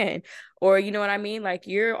Black man. Or, you know what I mean? Like,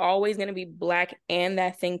 you're always going to be Black and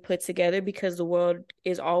that thing put together, because the world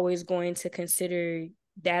is always going to consider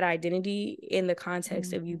that identity in the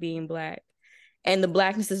context of you being Black. And the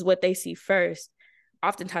Blackness is what they see first,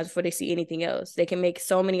 oftentimes before they see anything else. They can make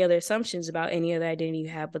so many other assumptions about any other identity you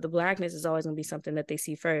have, but the Blackness is always going to be something that they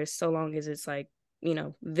see first, so long as it's like, you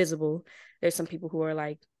know, visible. There's some people who are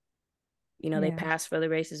like, you know, they pass for the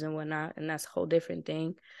races and whatnot, and that's a whole different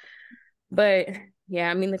thing. But yeah,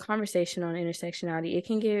 I mean, the conversation on intersectionality, it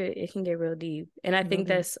can get real deep. And I think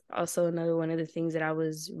that's also another one of the things that I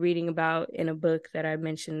was reading about in a book that I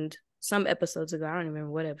mentioned some episodes ago. I don't remember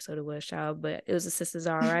what episode it was, child, but it was The Sisters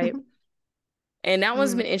Are Right. And that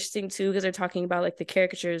one's been interesting too, because they're talking about like the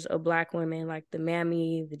caricatures of Black women, like the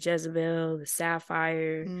Mammy, the Jezebel, the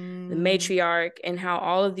Sapphire, the matriarch, and how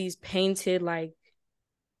all of these painted like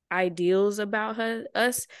ideals about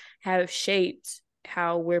us have shaped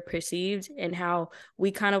how we're perceived, and how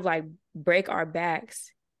we kind of like break our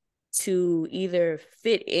backs to either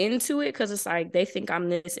fit into it, because it's like they think I'm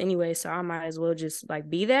this anyway, so I might as well just like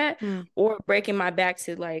be that, or breaking my back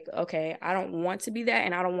to like, okay, I don't want to be that,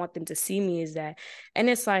 and I don't want them to see me as that.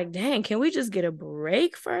 And it's like, dang, can we just get a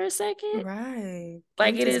break for a second? Right.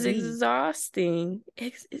 Like, it is exhausting.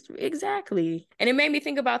 Exactly. And it made me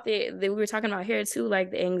think about the we were talking about here too,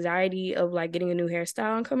 like the anxiety of like getting a new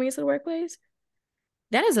hairstyle and coming into the workplace.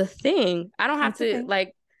 That is a thing. I don't have to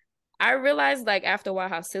like, I realized like after a while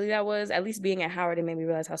how silly that was. At least being at Howard, it made me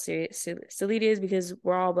realize how silly it is, because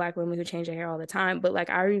we're all Black women who change their hair all the time. But like,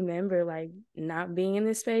 I remember like not being in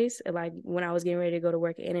this space, like when I was getting ready to go to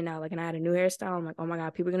work in and out, like, and I had a new hairstyle. I'm like, oh my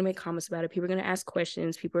God, people are gonna make comments about it. People are gonna ask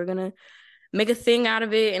questions. People are gonna make a thing out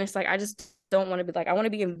of it. And it's like, I just don't want to be like, I want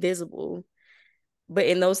to be invisible. But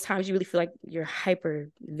in those times, you really feel like you're hyper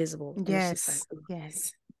visible. And yes. It's just like,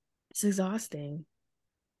 yes. It's exhausting.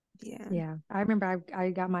 Yeah. I remember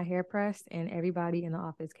I got my hair pressed and everybody in the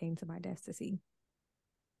office came to my desk to see.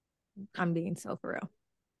 I'm being so for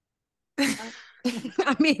real.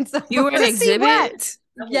 I mean, so you were an exhibit?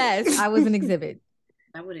 Yes, I was an exhibit.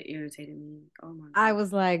 That would have irritated me. Oh my God. I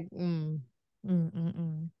was like,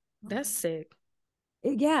 That's sick.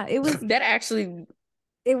 It was. That actually.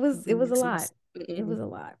 It was a lot. It was a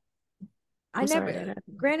lot.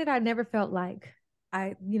 Granted, I never felt like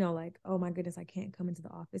like, oh my goodness, I can't come into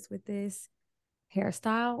the office with this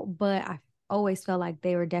hairstyle. But I always felt like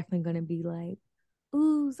they were definitely going to be like,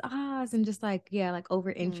 oohs, ahs, and just like, like over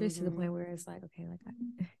interest to the point where it's like, okay, like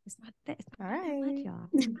it's not that much, y'all.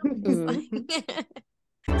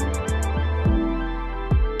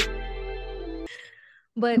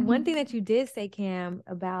 But one thing that you did say, Cam,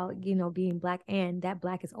 about, being Black, and that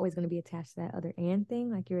Black is always going to be attached to that other and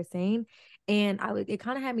thing, like you were saying. And it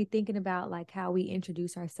kind of had me thinking about like how we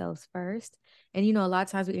introduce ourselves first. And, a lot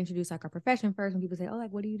of times we introduce like our profession first. When people say, oh,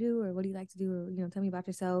 like, what do you do? Or what do you like to do? Or, tell me about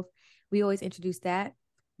yourself. We always introduce that.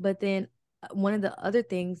 But then one of the other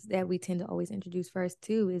things that we tend to always introduce first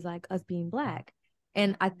too is like us being Black.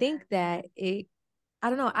 And I think that I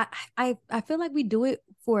don't know. I feel like we do it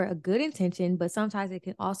for a good intention, but sometimes it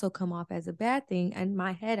can also come off as a bad thing. In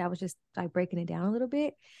my head, I was just like breaking it down a little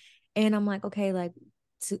bit. And I'm like, okay, like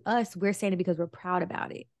to us, we're saying it because we're proud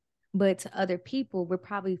about it. But to other people, we're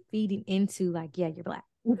probably feeding into like, yeah, you're Black.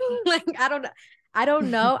 Like, I don't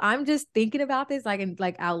know. I'm just thinking about this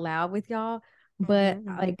like out loud with y'all. But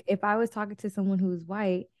like if I was talking to someone who's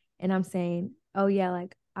white and I'm saying, oh yeah,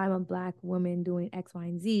 like I'm a Black woman doing X, Y,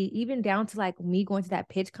 and Z, even down to like me going to that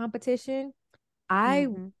pitch competition. I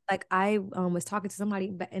was talking to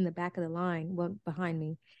somebody in the back of the line, behind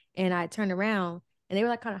me, and I turned around and they were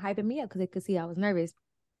like kind of hyping me up because they could see I was nervous.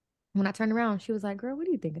 When I turned around, she was like, girl, what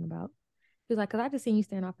are you thinking about? She was like, because I just seen you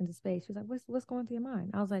stand off into space. She was like, what's going through your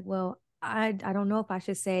mind? I was like, well, I don't know if I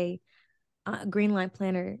should say Green Line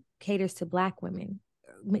Planner caters to Black women.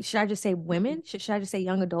 Should I just say women? Should I just say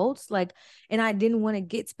young adults? Like, and I didn't want to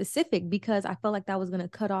get specific because I felt like that was going to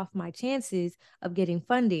cut off my chances of getting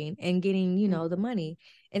funding and getting, the money.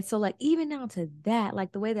 And so like, even down to that,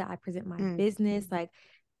 like the way that I present my business, like,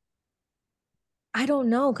 I don't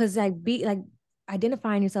know. Cause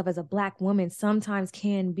identifying yourself as a Black woman sometimes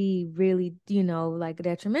can be really, like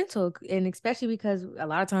detrimental. And especially because a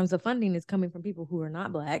lot of times the funding is coming from people who are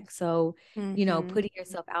not Black. So, putting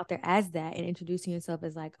yourself out there as that and introducing yourself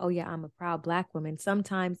as like, oh yeah, I'm a proud Black woman,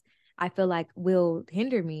 sometimes I feel like will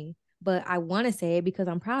hinder me, but I want to say it because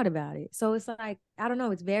I'm proud about it. So it's like, I don't know,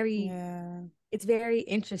 it's very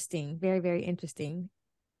interesting, very, very interesting,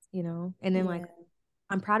 and then like,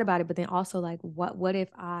 I'm proud about it, but then also like, what if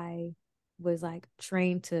I was like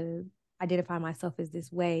trained to identify myself as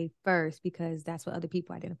this way first, because that's what other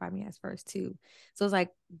people identify me as first too. So it's like,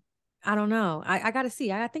 I don't know. I gotta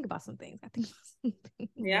see. I gotta think about some things.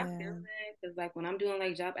 Yeah, I feel that because like when I'm doing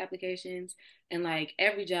like job applications and like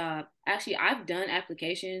every job, actually I've done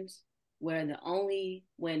applications where the only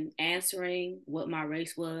when answering what my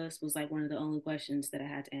race was like one of the only questions that I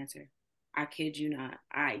had to answer. I kid you not.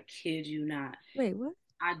 I kid you not. Wait, what?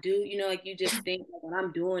 I do, like you just think like when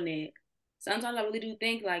I'm doing it, sometimes I really do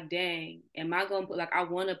think like, dang, am I gonna put like I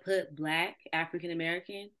wanna put Black, African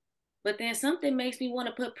American, but then something makes me want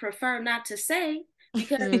to put prefer not to say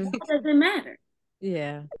because it doesn't matter.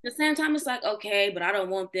 Yeah. At the same time, it's like, okay, but I don't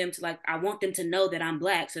want them to like, I want them to know that I'm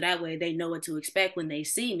Black. So that way they know what to expect when they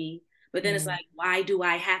see me. But then it's like, why do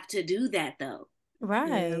I have to do that though?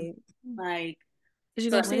 Right. Like,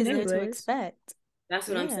 because you're so gonna like, see it What to anyways. expect. that's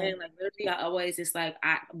what I'm saying. Like, literally, I always, it's like,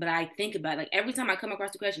 but I think about it. Like, every time I come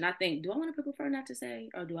across the question, I think, do I want to put prefer not to say,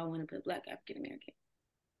 or do I want to put Black African American?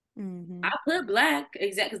 I put Black,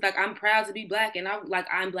 exactly, because like I'm proud to be Black and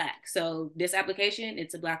I'm Black. So this application,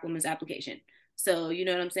 it's a Black woman's application. So, you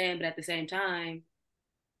know what I'm saying? But at the same time,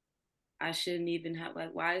 I shouldn't even have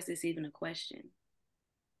like, why is this even a question?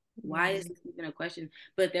 Why is this even a question?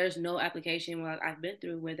 But there's no application where I've been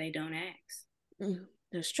through where they don't ask.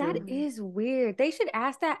 That's true. That is weird. They should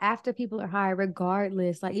ask that after people are hired,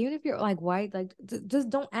 regardless. Like, even if you're like white, like just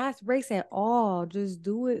don't ask race at all. Just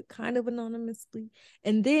do it kind of anonymously,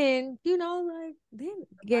 and then like then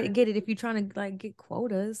get it if you're trying to like get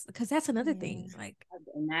quotas, because that's another thing. Like,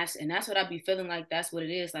 and that's what I be feeling like. That's what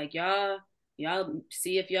it is. Like y'all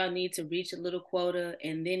see if y'all need to reach a little quota,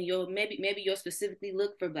 and then you'll maybe you'll specifically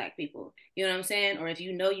look for Black people. You know what I'm saying? Or if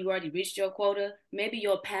you know you already reached your quota, maybe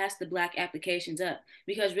you'll pass the Black applications up.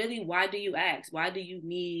 Because really, why do you ask? Why do you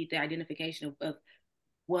need the identification of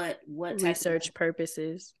what type research of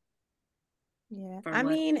purposes? Yeah. for I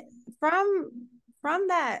what? mean, from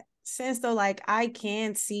that sense though, like I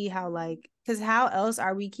can see how like because how else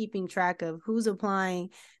are we keeping track of who's applying?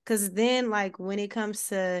 Because then like when it comes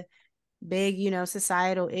to big,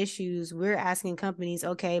 societal issues, we're asking companies,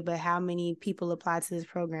 okay, but how many people apply to this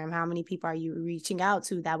program? How many people are you reaching out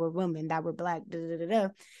to that were women, that were Black, da, da, da, da.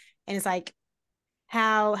 And it's like,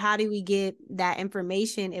 how do we get that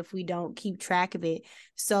information if we don't keep track of it?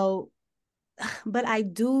 So, but I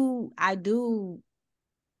do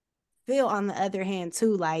feel on the other hand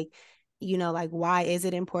too, like, like why is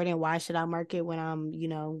it important? Why should I market when I'm,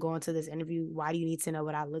 going to this interview? Why do you need to know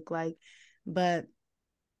what I look like? But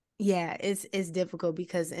yeah, it's difficult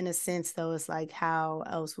because in a sense though, it's like how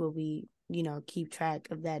else will we, keep track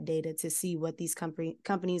of that data to see what these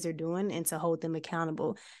companies are doing and to hold them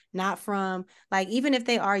accountable, not from like even if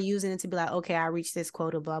they are using it to be like, okay, I reached this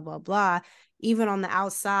quota, blah blah blah. Even on the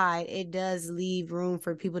outside, it does leave room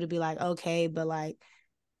for people to be like, okay, but like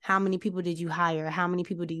how many people did you hire? How many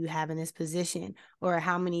people do you have in this position? Or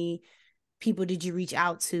how many people did you reach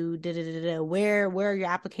out to? Da, da, da, da. Where are your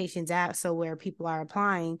applications at? So where people are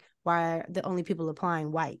applying, why are the only people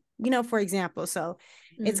applying white? For example. So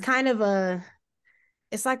it's kind of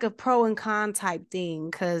it's like a pro and con type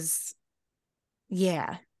thing because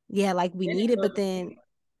yeah, like we Then need it it, goes, but then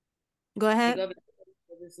go it ahead. goes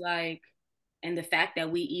it's like, and the fact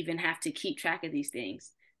that we even have to keep track of these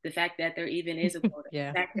things, the fact that there even is a quota,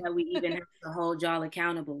 yeah. the fact that we even have to hold y'all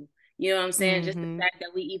accountable. You know what I'm saying? Just the fact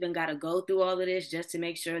that we even got to go through all of this just to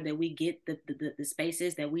make sure that we get the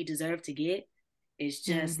spaces that we deserve to get. It's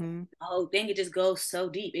just the whole thing. It just goes so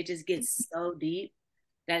deep. It just gets so deep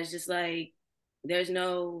that it's just like there's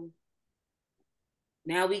no.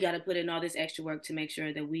 Now we got to put in all this extra work to make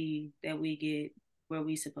sure that we get where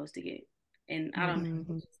we supposed to get. And I don't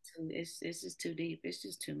know. It's just too deep. It's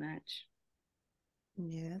just too much.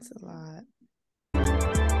 Yeah, it's a lot.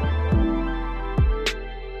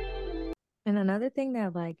 And another thing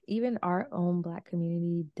that like even our own Black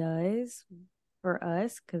community does for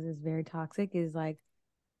us, because it's very toxic, is like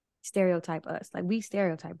stereotype us. Like we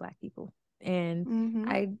stereotype Black people. And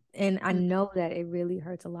I know that it really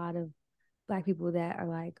hurts a lot of Black people that are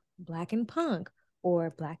like Black in punk or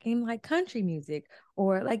Black in like country music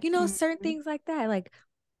or like, certain things like that. Like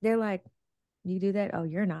they're like, you do that, oh,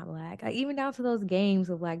 you're not Black. Like, even down to those games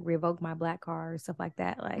of like revoke my Black card, stuff like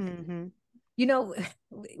that. Like, you know,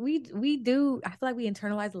 we do. I feel like we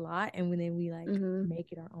internalize a lot, and then we like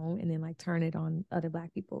make it our own, and then like turn it on other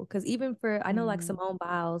Black people. Because even for, I know like Simone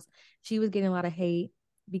Biles, she was getting a lot of hate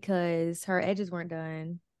because her edges weren't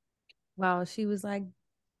done while she was like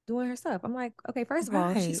doing her stuff. I'm like, okay, first of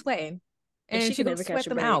all, she's sweating, and she gonna sweat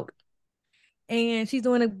them out. And she's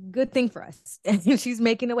doing a good thing for us. And she's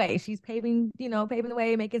making the way. She's paving the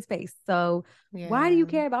way, making space. So why do you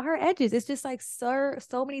care about her edges? It's just like, sir,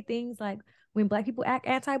 so many things. Like when Black people act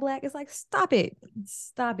anti-Black, it's like, stop it.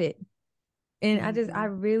 Stop it. And I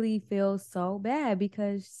really feel so bad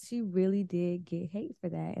because she really did get hate for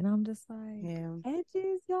that. And I'm just like,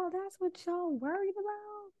 edges, y'all, that's what y'all worried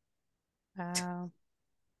about? Wow.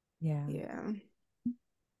 Yeah.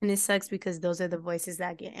 And it sucks because those are the voices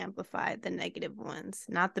that get amplified, the negative ones,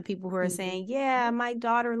 not the people who are saying, yeah, my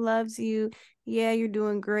daughter loves you. Yeah, you're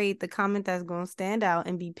doing great. The comment that's going to stand out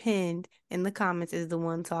and be pinned in the comments is the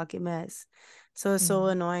one talking mess. So it's so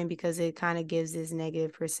annoying because it kind of gives this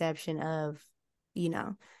negative perception of,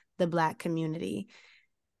 the Black community.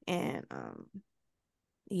 And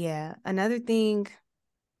another thing,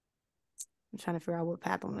 I'm trying to figure out what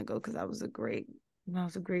path I want to go because that was a great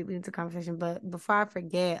lead to conversation. But before I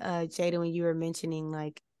forget, Jada, when you were mentioning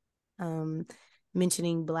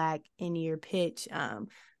mentioning Black in your pitch,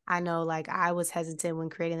 I know like I was hesitant when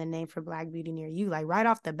creating the name for Black Beauty Near You, like right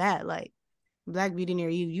off the bat, like Black Beauty Near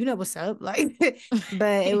You, you know what's up, like.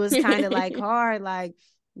 But it was kind of like hard, like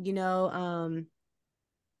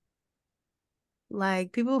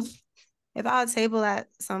like people. If I table at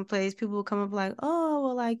some place, people will come up like, oh,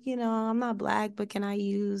 well, like, I'm not Black, but can I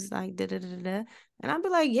use like da da da da? And I'd be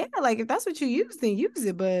like, yeah, like if that's what you use, then use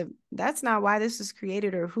it. But that's not why this was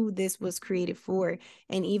created or who this was created for.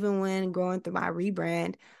 And even when going through my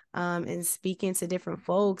rebrand, and speaking to different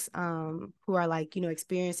folks who are like,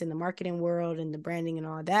 experienced in the marketing world and the branding and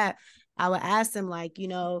all that, I would ask them like,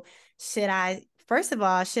 first of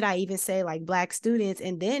all, should I even say like Black students?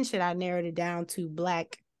 And then should I narrow it down to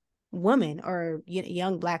Black woman or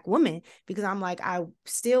young Black woman? Because I'm like, I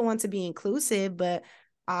still want to be inclusive, but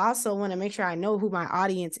I also want to make sure I know who my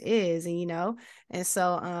audience is, and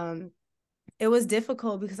so it was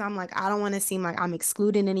difficult because I'm like, I don't want to seem like I'm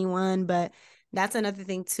excluding anyone. But that's another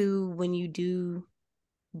thing too, when you do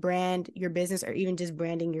brand your business or even just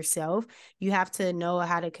branding yourself, you have to know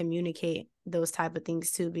how to communicate those type of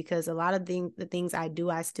things too, because a lot of the things I do,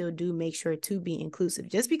 I still do make sure to be inclusive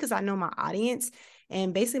just because I know my audience.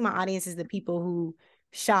 And basically my audience is the people who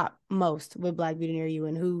shop most with Black Beauty Near You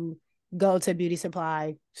and who go to beauty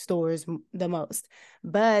supply stores the most.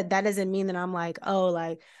 But that doesn't mean that I'm like, oh,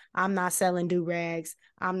 like I'm not selling do-rags,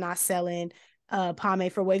 I'm not selling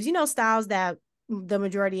pomade for waves, styles that the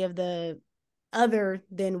majority of the other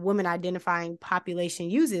than women identifying population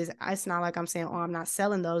uses. It's not like I'm saying, oh, I'm not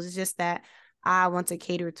selling those. It's just that I want to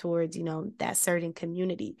cater towards, that certain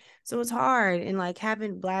community. So it's hard. And like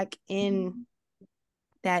having Black in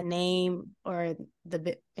that name or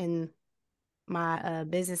in my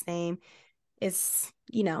business name, it's,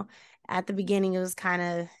 at the beginning, it was kind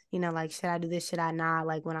of, like, should I do this? Should I not?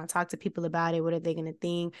 Like when I talk to people about it, what are they going to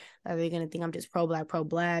think? Are they going to think I'm just pro-Black,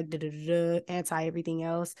 anti everything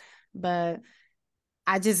else? But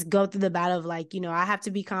I just go through the battle of like, I have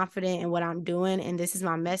to be confident in what I'm doing. And this is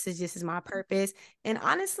my message. This is my purpose. And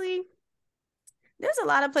honestly, there's a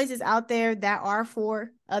lot of places out there that are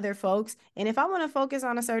for other folks. And if I want to focus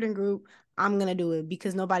on a certain group, I'm going to do it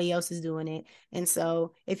because nobody else is doing it. And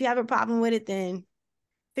so if you have a problem with it, then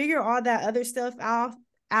figure all that other stuff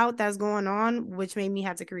out that's going on, which made me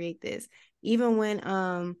have to create this. Even when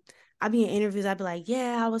I'd be in interviews, I'd be like,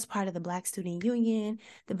 yeah, I was part of the Black Student Union,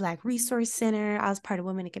 the Black Resource Center. I was part of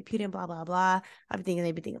Women in Computing, blah, blah, blah. I'd be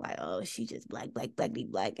thinking like, oh, she just Black. And I'd be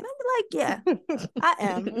like, yeah, I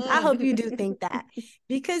am. I hope you do think that.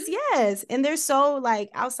 Because yes, and there's so like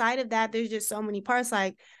outside of that, there's just so many parts.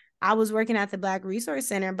 Like I was working at the Black Resource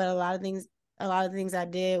Center, but a lot of the things I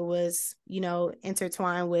did was,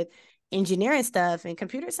 intertwined with engineering stuff and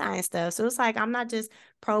computer science stuff. So it's like, I'm not just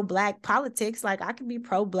pro-Black politics. Like I could be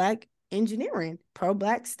pro-Black engineering,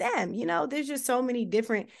 pro-Black STEM, there's just so many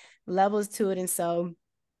different levels to it. And so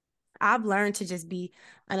I've learned to just be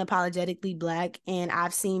unapologetically Black. And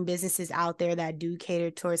I've seen businesses out there that do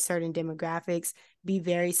cater towards certain demographics be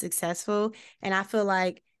very successful. And I feel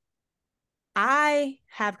like I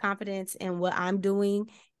have confidence in what I'm doing.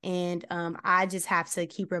 And I just have to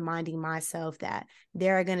keep reminding myself that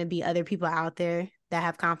there are going to be other people out there that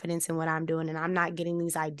have confidence in what I'm doing, and I'm not getting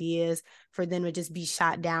these ideas for them to just be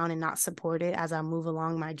shot down and not supported as I move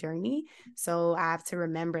along my journey. So I have to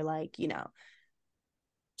remember, like, you know,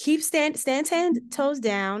 keep stand 10 toes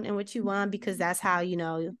down in what you want, because that's how, you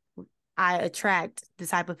know, I attract the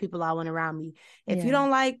type of people I want around me. If you don't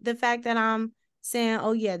like the fact that I'm saying,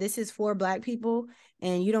 oh yeah, this is for Black people,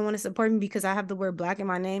 and you don't want to support me because I have the word Black in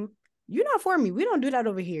my name, you're not for me. We don't do that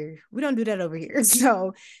over here. We don't do that over here.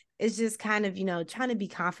 So it's just kind of, you know, trying to be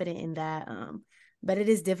confident in that. But it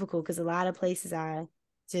is difficult because a lot of places I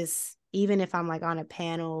just, even if I'm like on a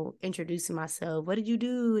panel introducing myself, what did you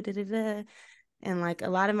do? Da, da, da. And like a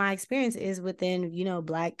lot of my experience is within, you know,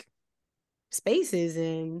 Black spaces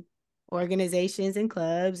and organizations and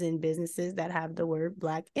clubs and businesses that have the word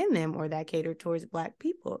Black in them or that cater towards Black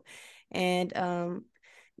people. And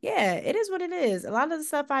yeah, it is what it is. A lot of the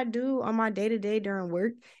stuff I do on my day-to-day during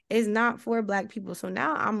work is not for Black people. So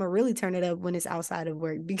now I'm gonna really turn it up when it's outside of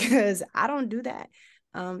work, because I don't do that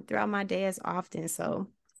throughout my day as often. So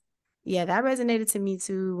yeah, that resonated to me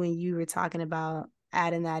too when you were talking about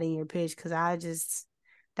adding that in your pitch, because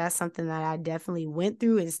that's something that I definitely went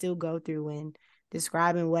through and still go through when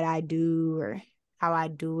describing what I do or how I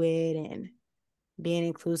do it and being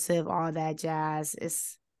inclusive, all that jazz. It's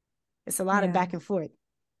a lot of back and forth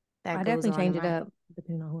that I goes definitely on in change it my up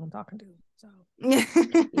depending on who I'm talking to. So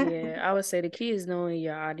Yeah, I would say the key is knowing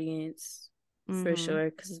your audience for mm-hmm.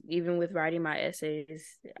 sure. Because even with writing my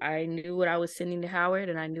essays, I knew what I was sending to Howard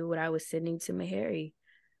and I knew what I was sending to Meharry,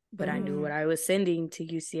 but I knew what I was sending to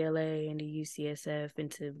UCLA and to UCSF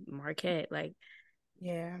and to Marquette. Like,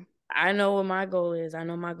 yeah, I know what my goal is. I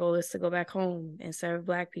know my goal is to go back home and serve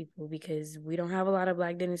Black people because we don't have a lot of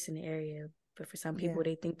Black dentists in the area. But for some people,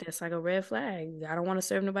 they think that's like a red flag. I don't want to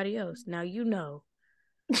serve nobody else. Now you know.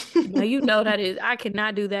 Now you know that is. I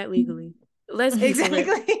cannot do that legally. Let's be for real.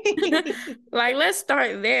 exactly. Like, let's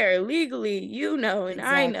start there legally. You know, and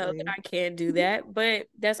I know that Exactly. I can't do that. But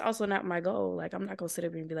that's also not my goal. Like, I'm not gonna sit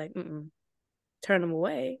up here and be like, turn them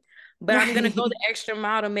away. But I'm gonna go the Right. extra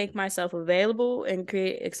mile to make myself available and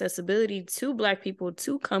create accessibility to Black people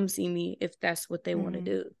to come see me if that's what they want to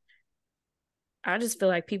do. I just feel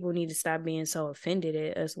like people need to stop being so offended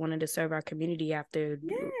at us wanting to serve our community after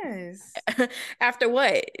Yes. after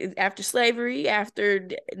what? After slavery, after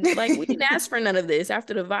like we didn't ask for none of this,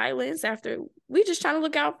 after the violence, after we just trying to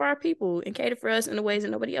look out for our people and cater for us in the ways that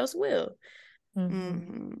nobody else will.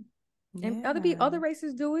 And Yeah. other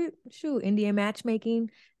races do it. Shoot, Indian matchmaking,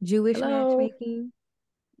 Jewish Hello. matchmaking.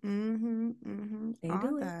 They All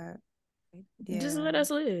do it. that. Just Yeah. let us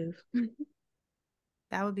live.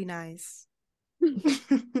 That would be nice.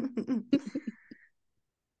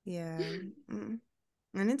 Yeah. And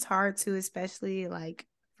it's hard too, especially like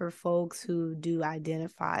for folks who do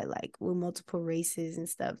identify like with multiple races and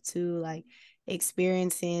stuff too, like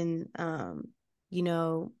experiencing you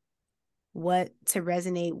know, what to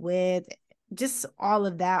resonate with, just all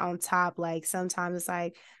of that on top. Like sometimes it's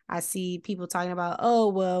like I see people talking about, oh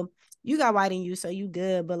well, you got white in you, so you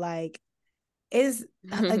good, but like is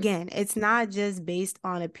again, it's not just based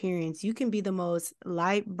on appearance. You can be the most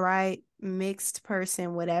light, bright, mixed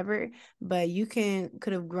person, whatever, but you could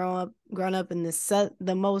have grown up in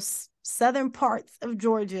the most southern parts of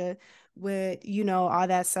Georgia with, you know, all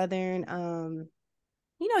that southern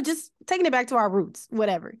you know, just taking it back to our roots,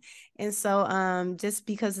 whatever. And so just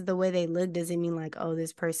because of the way they look doesn't mean like, oh,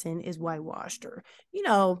 this person is whitewashed, or, you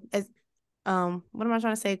know, as what am I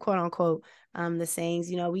trying to say, quote unquote, the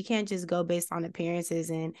sayings, you know, we can't just go based on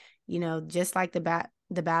appearances. And, you know, just like the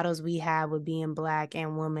battles we have with being Black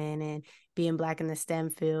and woman and being Black in the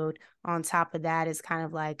STEM field, on top of that is kind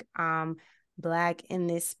of like Black in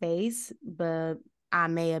this space, but I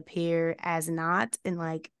may appear as not. And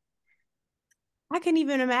like I can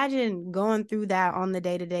even imagine going through that on the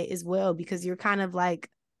day to day as well, because you're kind of like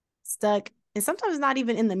stuck, and sometimes not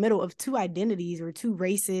even in the middle of two identities or two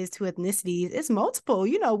races, two ethnicities. It's multiple.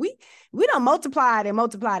 You know, we don't multiplied and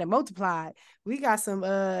multiplied and multiplied. We got some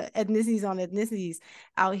ethnicities on ethnicities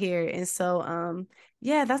out here, and so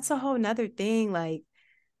yeah, that's a whole nother thing. Like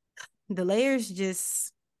the layers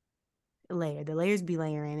just the layers be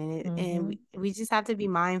layering, and we just have to be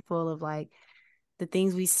mindful of like the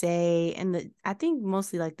things we say, and I think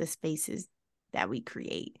mostly like the spaces that we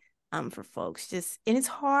create for folks. Just, and it's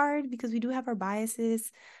hard because we do have our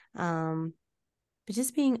biases, but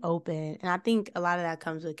just being open. And I think a lot of that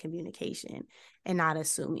comes with communication and not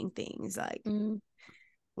assuming things. Like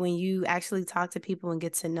when you actually talk to people and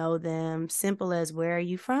get to know them, simple as where are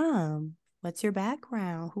you from? What's your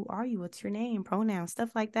background? Who are you? What's your name? Pronouns,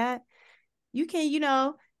 stuff like that. you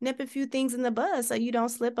can, nip a few things in the bud so you don't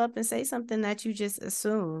slip up and say something that you just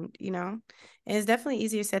assumed. And it's definitely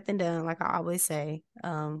easier said than done, like I always say,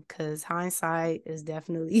 because hindsight is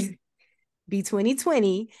definitely be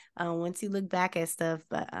 2020 once you look back at stuff.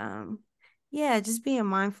 But yeah, just being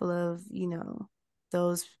mindful of,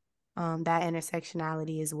 those that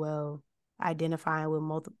intersectionality as well, identifying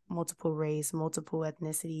with multiple race, multiple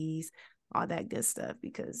ethnicities, all that good stuff,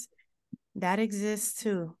 because that exists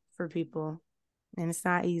too for people, and it's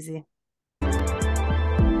not easy.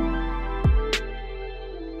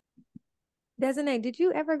 Desiree, did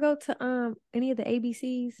you ever go to any of the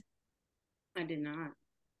ABCs? I did not.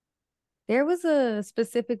 There was a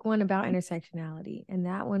specific one about intersectionality, and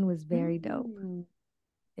that one was very dope.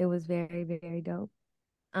 It was very, very dope.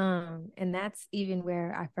 And that's even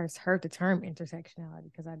where I first heard the term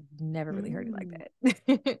intersectionality, because I never really heard it like that.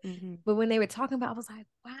 But when they were talking about it, I was like,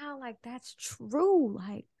 wow, like that's true.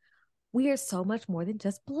 Like we are so much more than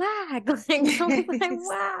just Black. Like I was like,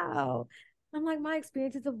 wow. I'm like, my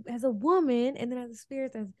experience as a woman, and then as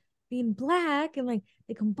experience as being Black, and like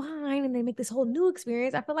they combine and they make this whole new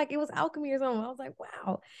experience. I feel like it was alchemy or something. I was like,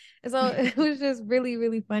 wow. And so it was just really,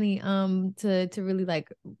 really funny to really like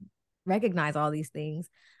recognize all these things.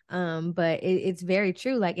 But it's very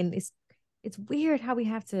true. Like, and it's weird how we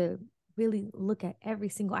have to really look at every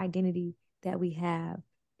single identity that we have.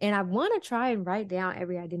 And I want to try and write down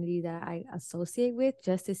every identity that I associate with,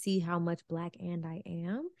 just to see how much Black and I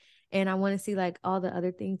am. And I want to see like all the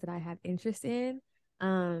other things that I have interest in.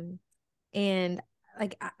 And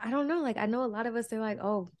like I don't know, like I know a lot of us, they're like,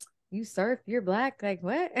 oh, you surf, you're Black, like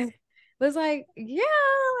what? But it's like, yeah,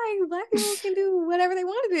 like Black people can do whatever they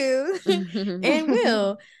want to do and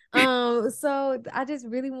will. So I just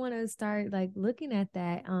really want to start like looking at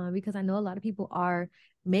that, because I know a lot of people are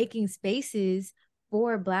making spaces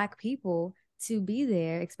for Black people to be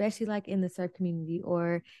there, especially like in the surf community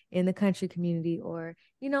or in the country community, or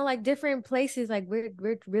like different places. Like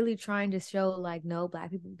we're really trying to show like, no,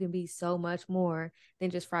 Black people can be so much more than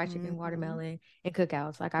just fried chicken, watermelon, and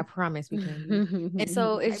cookouts. Like I promise we can be. And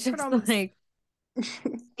so it's just like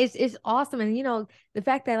it's awesome. And the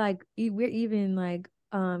fact that like we're even like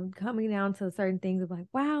coming down to certain things of like,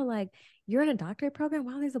 wow, like you're in a doctorate program,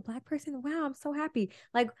 wow, there's a Black person, wow, I'm so happy.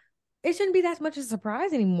 Like it shouldn't be that much of a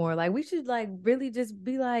surprise anymore. Like we should like really just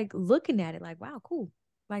be like looking at it like, wow, cool,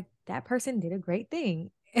 like that person did a great thing.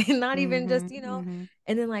 And not even just and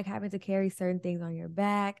then like having to carry certain things on your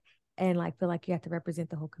back and like feel like you have to represent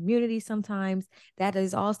the whole community sometimes. That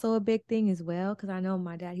is also a big thing as well, because I know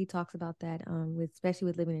my dad, he talks about that with, especially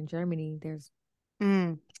with living in Germany, there's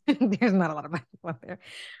there's not a lot of Black people out there.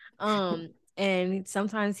 And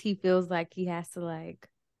sometimes he feels like he has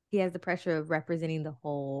the pressure of representing the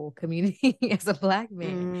whole community as a Black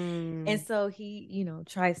man. And so he,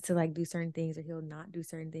 tries to like do certain things, or he'll not do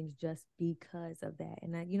certain things just because of that.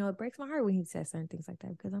 And that, it breaks my heart when he says certain things like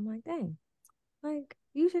that, because I'm like, dang, like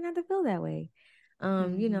you shouldn't have to feel that way.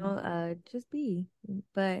 Just be.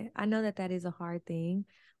 But I know that is a hard thing.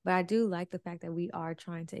 But I do like the fact that we are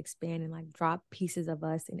trying to expand and like drop pieces of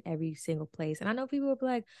us in every single place. And I know people will be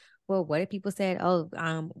like, well, what if people said, oh,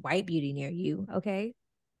 white beauty near you? Okay.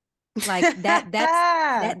 Like that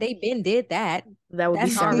they been did that. That would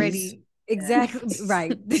that's be already exactly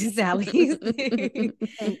right. Sally's. Thank you.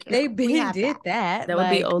 They been did that. That would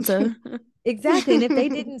be Ulta. Exactly. And if they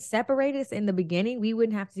didn't separate us in the beginning, we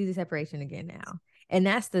wouldn't have to do the separation again now. And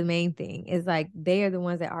that's the main thing, is like they are the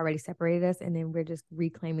ones that already separated us. And then we're just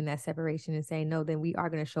reclaiming that separation and saying, no, then we are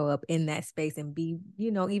going to show up in that space and be,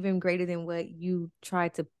 even greater than what you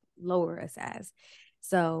tried to lower us as.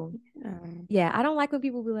 So yeah, I don't like when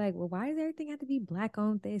people be like, well, why does everything have to be Black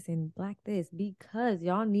owned this and Black this? Because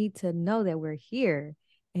y'all need to know that we're here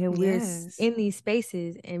and we're in these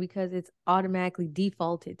spaces, and because it's automatically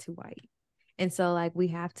defaulted to white. And so like we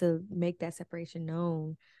have to make that separation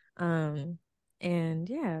known. And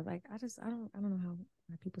yeah, like I don't know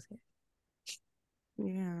how people say it.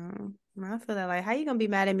 Yeah. I feel that like, how you gonna be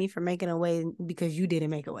mad at me for making a way because you didn't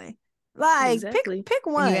make a way? Like exactly. pick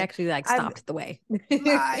one. And you actually like stopped the way. Like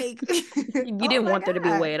you didn't want there to be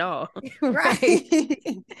a way at all. Right.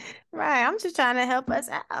 Right. I'm just trying to help us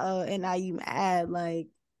out. And now you mad. Like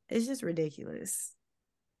it's just ridiculous.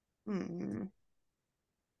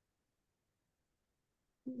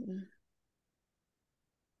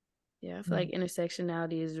 Yeah, I feel like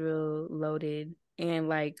intersectionality is real loaded. And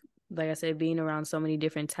like I said, being around so many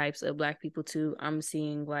different types of Black people too, I'm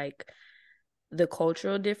seeing like the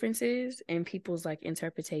cultural differences and people's like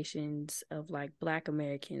interpretations of like Black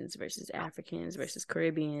Americans versus Africans versus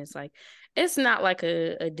Caribbeans. Like it's not like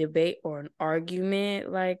a debate or an argument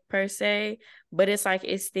like per se, but it's like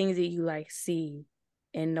it's things that you like see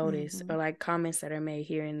and notice or like comments that are made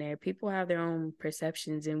here and there. People have their own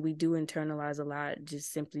perceptions and we do internalize a lot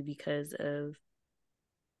just simply because of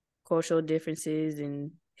cultural differences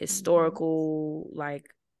and historical like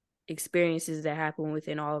experiences that happen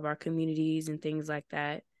within all of our communities and things like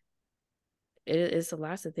that. It's a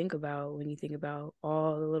lot to think about when you think about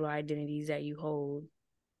all the little identities that you hold.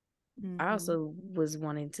 I also was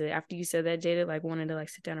wanting to, after you said that, Jada, like wanted to like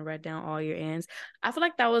sit down and write down all your ands. I feel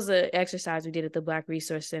like that was an exercise we did at the Black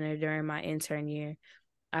Resource Center during my intern year.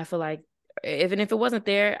 I feel like even if it wasn't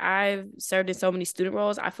there, I've served in so many student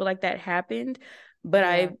roles. I feel like that happened, but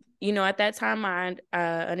at that time, my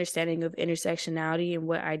understanding of intersectionality and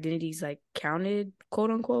what identities like counted, quote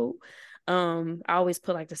unquote, I always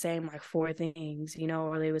put like the same like four things,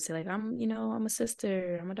 or they would say like I'm a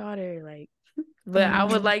sister, I'm a daughter, like. But I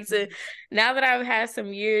would like to, now that I've had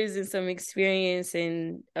some years and some experience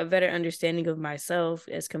and a better understanding of myself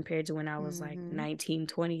as compared to when I was like 19,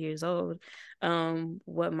 20 years old,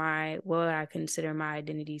 what I consider my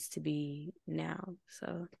identities to be now.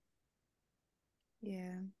 So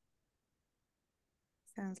yeah,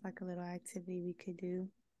 sounds like a little activity we could do,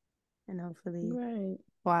 and hopefully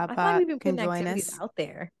I feel like we've been putting activities out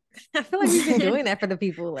there. I feel like we've been doing that for the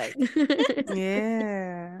people. Like,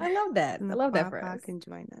 yeah, I love that. I love that for us. Can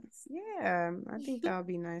join us. Yeah, I think that would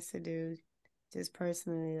be nice to do. Just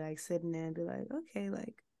personally, like sitting there and be like, okay,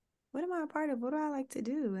 like, what am I a part of? What do I like to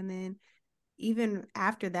do? And then even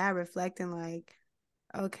after that, reflecting like,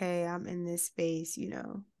 okay, I'm in this space,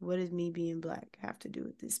 what does me being Black have to do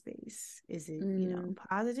with this space? Is it,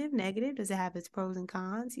 positive, negative? Does it have its pros and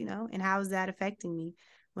cons, and how is that affecting me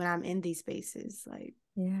when I'm in these spaces? Like,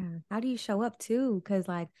 yeah. How do you show up too? Because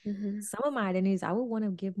like some of my identities I would want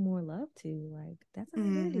to give more love to. Like that's an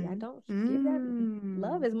identity. I don't give that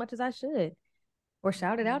love as much as I should or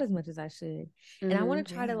shout it out as much as I should. And I want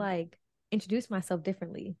to try to like introduce myself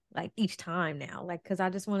differently, like each time now. Like because I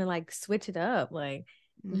just want to like switch it up. Like,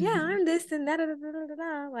 yeah, I'm this and that.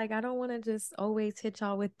 Like I don't want to just always hit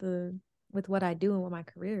y'all with what I do and what my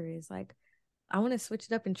career is. Like I want to switch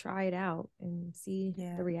it up and try it out and see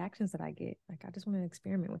the reactions that I get. Like, I just want to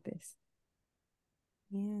experiment with this.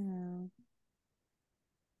 Yeah.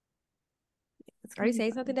 Are you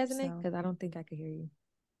saying something, Desiree? Because I don't think I could hear you.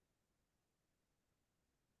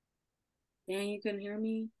 Yeah, you couldn't hear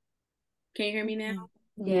me? Can you hear me now?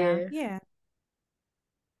 Yeah. Yeah. I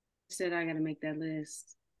said I got to make that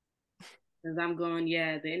list. Because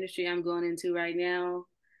the industry I'm going into right now,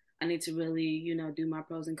 I need to really, do my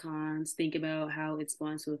pros and cons, think about how it's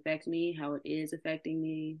going to affect me, how it is affecting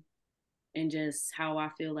me, and just how I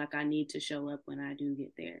feel like I need to show up when I do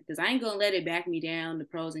get there. Because I ain't going to let it back me down, the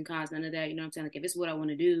pros and cons, none of that. You know what I'm saying? Like, if it's what I want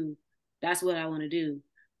to do, that's what I want to do.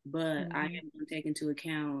 But I am going to take into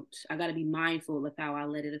account, I got to be mindful of how I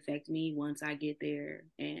let it affect me once I get there.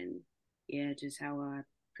 And just how I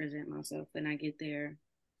present myself when I get there.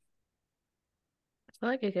 I feel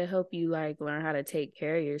like it could help you like learn how to take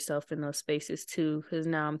care of yourself in those spaces too. Because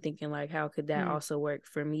now I'm thinking like, how could that also work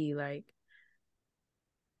for me? Like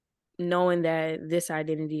knowing that this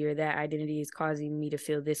identity or that identity is causing me to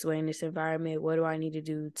feel this way in this environment. What do I need to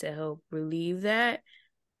do to help relieve that,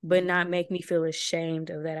 but not make me feel ashamed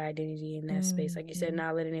of that identity in that space? Like you said,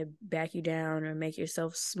 not letting it back you down or make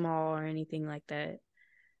yourself small or anything like that.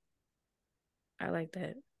 I like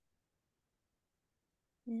that.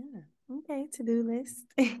 Yeah. Okay, to-do list.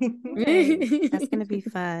 Okay. That's gonna be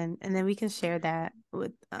fun. And then we can share that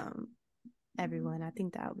with everyone. I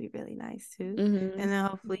think that would be really nice too. And then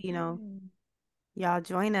hopefully, y'all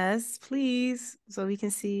join us, please, so we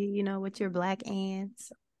can see, what your Black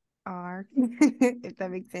ants are, if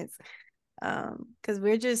that makes sense. Because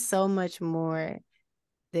we're just so much more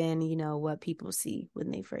than what people see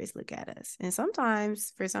when they first look at us. And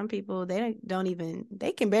sometimes for some people they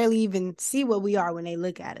can barely even see what we are when they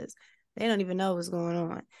look at us. They don't even know what's going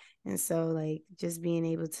on. And so like just being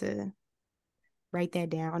able to write that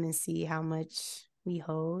down and see how much we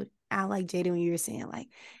hold. I like Jada when you were saying like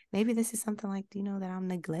maybe this is something like that I'm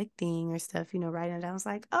neglecting or stuff, writing it down. I was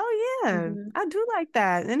like, oh yeah, I do like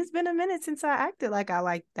that. And it's been a minute since I acted like I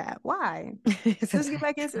like that. Why? Let's get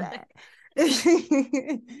back into that.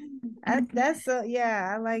 That's so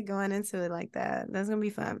I like going into it like that. That's gonna be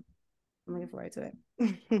fun. I'm looking forward to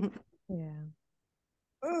it. Yeah.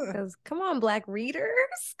 Because come on, Black readers,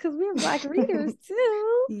 because we're Black readers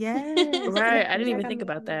too. Yes. Right. I didn't even think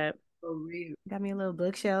about that. Got me a little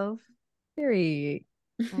bookshelf. Period.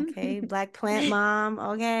 Okay, Black plant mom.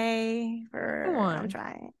 Okay, Come on. I'm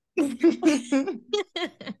trying.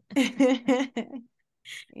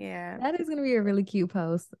 Yeah, that is gonna be a really cute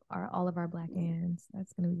post. All of our Black hands.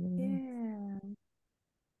 That's gonna be really nice.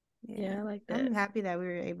 Yeah, I like that. I'm happy that we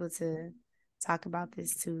were able to talk about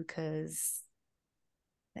this too, because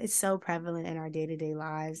it's so prevalent in our day-to-day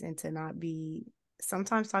lives, and to not be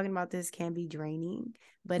sometimes talking about this can be draining,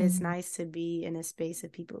 but it's nice to be in a space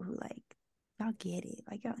of people who like y'all get it,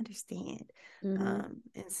 like y'all understand. And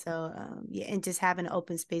so yeah, and just having an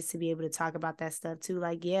open space to be able to talk about that stuff too,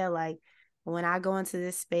 like yeah, like when I go into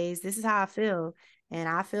this space, this is how I feel. And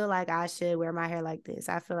I feel like I should wear my hair like this.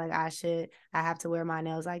 I feel like I have to wear my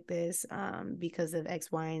nails like this because of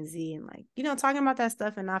X, Y, and Z. And like, talking about that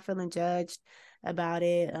stuff and not feeling judged about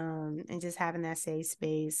it, and just having that safe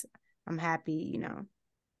space. I'm happy,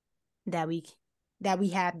 that we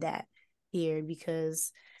have that here,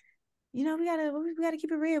 because we gotta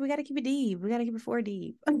keep it real, we gotta keep it deep, we gotta keep it 4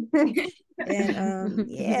 deep. And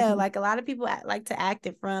yeah, like a lot of people like to act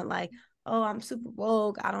in front like, oh, I'm super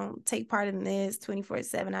woke, I don't take part in this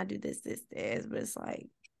 24/7, I do this, but it's like,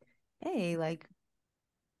 hey, like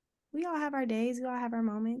we all have our days, we all have our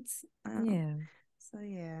moments. yeah. So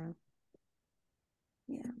yeah,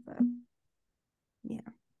 but yeah,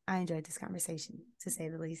 I enjoyed this conversation, to say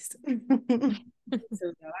the least.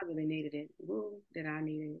 So I really needed it. Woo, that I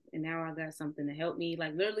needed it. And now I got something to help me.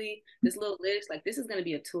 Like literally this little list, like this is gonna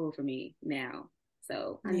be a tool for me now.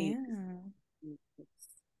 So I need this.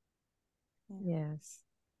 Yes.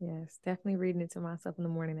 Yes. Definitely reading it to myself in the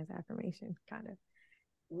morning as affirmation, kind of.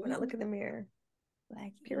 When I look in the mirror.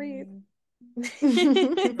 Black Period.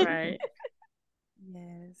 Right.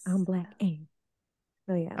 Yes. I'm Black and.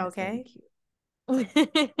 Oh yeah. That's Okay. Really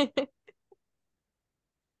cute.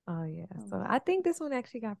 Oh yeah. So I think this one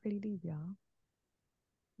actually got pretty deep, y'all.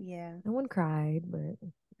 Yeah. No one cried, but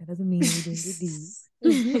that doesn't mean we didn't get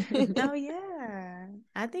deep. No, yeah.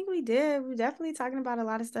 I think we did. We're definitely talking about a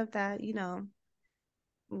lot of stuff that, it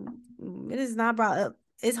is not brought up.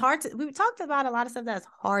 It's hard to, we talked about a lot of stuff that's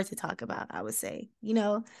hard to talk about, I would say, a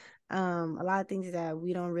lot of things that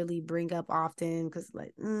we don't really bring up often because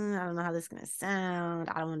like, I don't know how this is going to sound.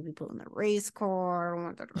 I don't want to be pulling the race car. I don't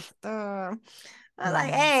want to,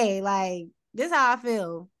 like, hey, like, this is how I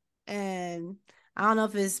feel. And I don't know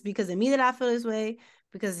if it's because of me that I feel this way,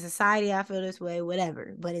 because of society I feel this way,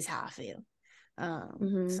 whatever, but it's how I feel.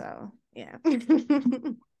 So yeah.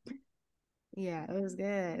 Yeah, it was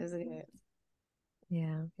good. It was good.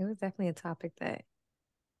 Yeah, it was definitely a topic that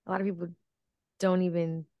a lot of people don't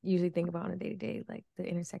even usually think about on a day-to-day, like the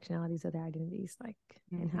intersectionalities of their identities, like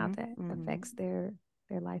and how that affects their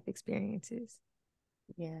life experiences.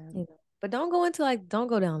 Yeah. But don't go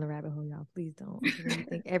down the rabbit hole, y'all. Please don't. When you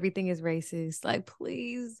think everything is racist, like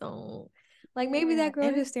please don't. Like maybe that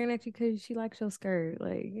girl just staring at you because she likes your skirt,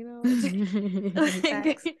 like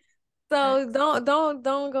so don't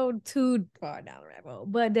go too far down the rabbit hole,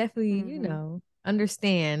 but definitely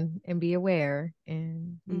understand and be aware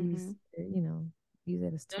and use use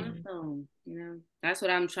it as tool. That's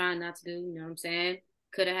what I'm trying not to do. You know what I'm saying?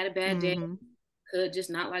 Could have had a bad day. Could just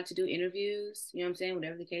not like to do interviews. You know what I'm saying?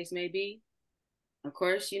 Whatever the case may be. Of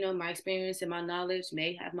course, my experience and my knowledge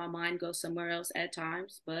may have my mind go somewhere else at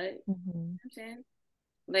times, but you know what I'm saying,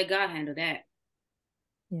 let God handle that.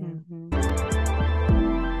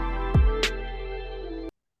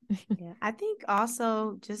 Yeah, I think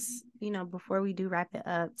also just before we do wrap it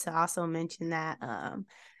up, to also mention that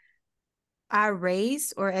our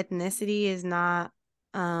race or ethnicity is not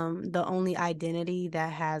the only identity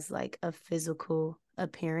that has like a physical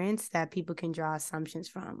appearance that people can draw assumptions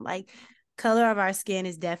from. Like color of our skin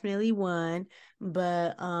is definitely one,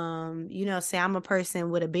 but say I'm a person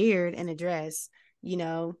with a beard and a dress,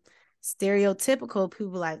 stereotypical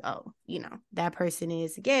people like, oh, that person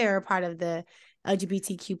is gay or part of the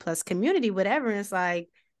LGBTQ plus community, whatever. And it's like,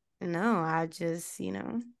 no, I just, I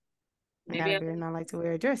got a beard and I like to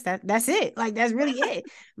wear a dress. That's it. Like that's really it.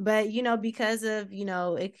 But because of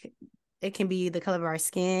it can be the color of our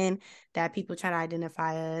skin that people try to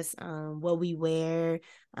identify us, what we wear,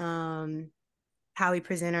 how we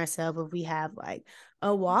present ourselves. If we have like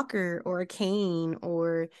a walker or a cane,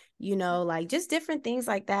 or like just different things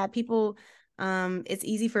like that, people. It's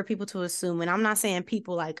easy for people to assume, and I'm not saying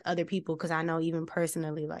people like other people, because I know even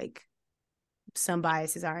personally, like some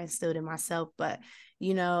biases are instilled in myself, but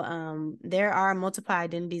there are multiple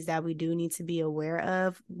identities that we do need to be aware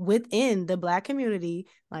of within the Black community.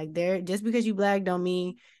 Like just because you Black don't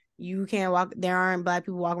mean you can't walk. There aren't Black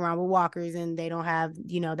people walking around with walkers and they don't have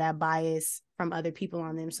that bias from other people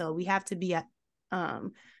on them. So we have to be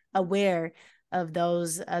aware of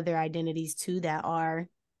those other identities too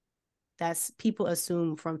that's people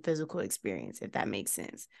assume from physical experience, if that makes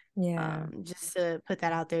sense. Yeah. Just to put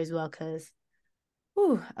that out there as well, because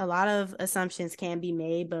a lot of assumptions can be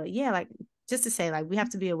made, but yeah, like just to say, like we have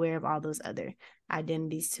to be aware of all those other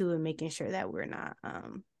identities too, and making sure that we're not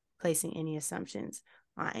placing any assumptions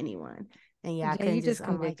on anyone. And yeah, I Jay, you couldn't just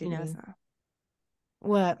I'm like, convicted me. it's not...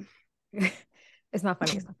 What? It's not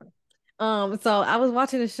funny. It's not funny. So I was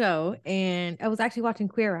watching a show, and I was actually watching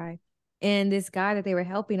Queer Eye, and this guy that they were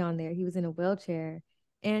helping on there, he was in a wheelchair,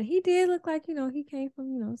 and he did look like, he came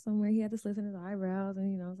from, somewhere. He had to slit in his eyebrows,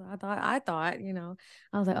 and so I thought, I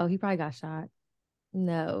was like, oh, he probably got shot.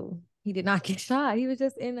 No, he did not get shot. He was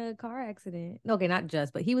just in a car accident. Okay, not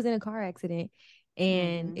just, but he was in a car accident,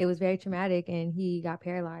 and it was very traumatic, and he got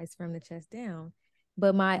paralyzed from the chest down.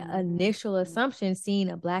 But my initial assumption, seeing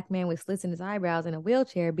a Black man with slits in his eyebrows in a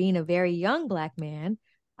wheelchair, being a very young Black man,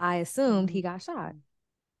 I assumed he got shot.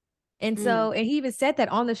 And so, and he even said that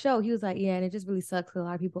on the show. He was like, yeah, and it just really sucks because a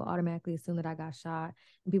lot of people automatically assume that I got shot.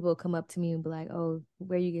 And people will come up to me and be like, oh,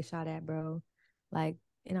 where you get shot at, bro? Like,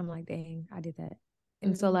 and I'm like, dang, I did that.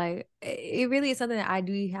 And so, like, it really is something that I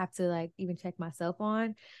do have to, like, even check myself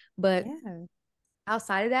on. But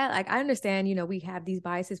outside of that, like, I understand, we have these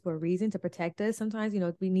biases for a reason, to protect us. Sometimes,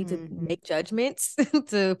 we need to make judgments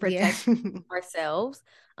to protect ourselves.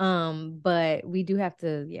 But we do have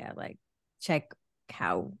to, like, check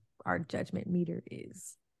how our judgment meter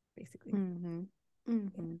is, basically.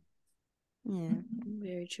 Yeah,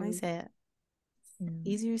 very true. Like I said,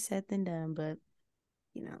 easier said than done, but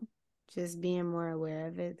just being more aware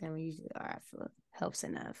of it than we usually are, I feel, helps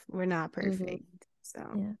enough. We're not perfect,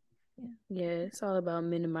 so yeah, it's all about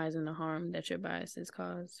minimizing the harm that your biases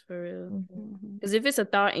cause, for real. Because if it's a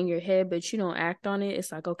thought in your head but you don't act on it,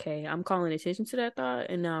 it's like, okay, I'm calling attention to that thought,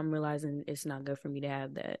 and now I'm realizing it's not good for me to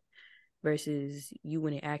have that. Versus you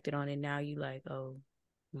went and acted on it, now you like, oh,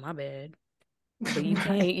 my bad. But you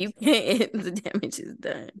can't the damage is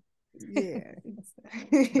done. Yeah,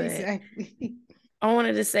 exactly. I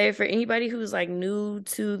wanted to say, for anybody who's like new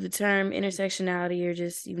to the term intersectionality, or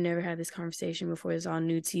just you've never had this conversation before, it's all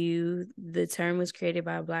new to you. The term was created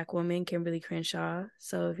by a Black woman, Kimberly Crenshaw.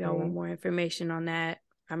 So if y'all want more information on that,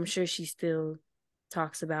 I'm sure she still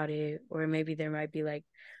talks about it, or maybe there might be like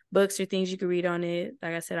books or things you could read on it.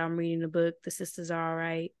 Like I said, I'm reading the book, The Sisters Are All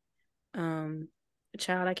Right.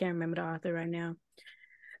 Child, I can't remember the author right now,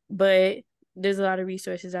 but there's a lot of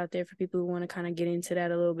resources out there for people who want to kind of get into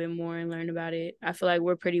that a little bit more and learn about it. I feel like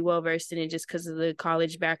we're pretty well versed in it just because of the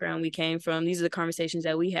college background we came from. These are the conversations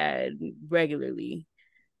that we had regularly.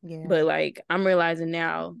 Yeah. But like, I'm realizing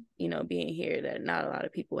now, being here, that not a lot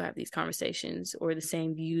of people have these conversations or the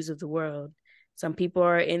same views of the world. Some people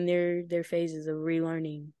are in their phases of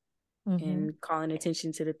relearning and calling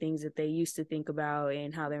attention to the things that they used to think about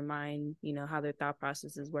and how their mind, how their thought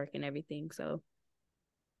processes work and everything. So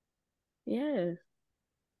yeah,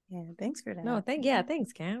 thanks for that. No,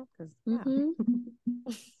 thanks, Cam.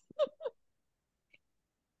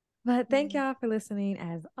 But thank y'all for listening,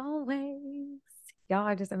 as always. Y'all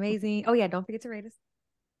are just amazing. Oh yeah, don't forget to rate us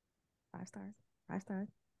 5 stars. 5 stars.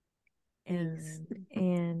 Thanks.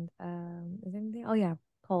 And is anything? Oh yeah,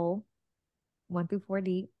 poll 1 through 4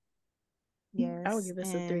 deep. Yes. I would give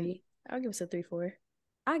us a 3. I'll give us a 3-4.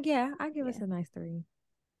 I give us a nice 3.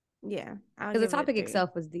 Yeah, because the topic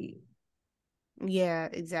itself was deep. Yeah,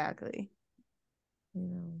 exactly. So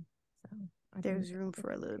there's room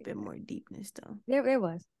for a little bit more deepness, though. There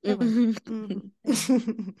was. No,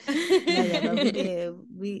 yeah, but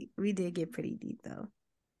we did get pretty deep, though.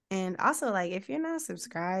 And also, like, if you're not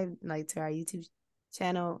subscribed, like, to our YouTube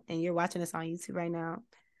channel and you're watching us on YouTube right now,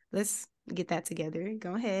 let's get that together.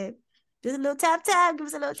 Go ahead. Just a little tap, give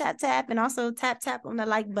us a little tap, and also tap on the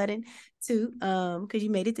like button too, because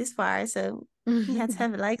you made it this far, so you have to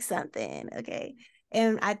have like something, okay?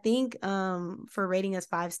 And I think for rating us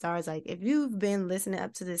 5 stars, like, if you've been listening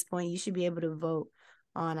up to this point, you should be able to vote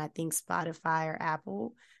on, I think, Spotify or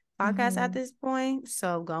Apple Podcasts at this point.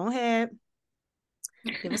 So go ahead,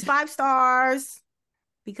 give us 5 stars,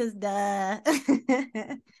 because duh.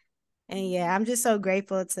 And yeah, I'm just so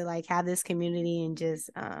grateful to like have this community and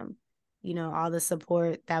just all the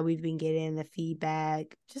support that we've been getting, the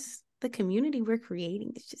feedback, just the community we're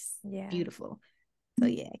creating. It's just beautiful. So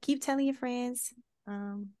yeah, keep telling your friends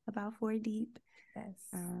about 4 Deep. Yes.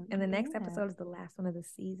 And the next episode is the last one of the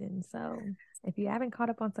season. So if you haven't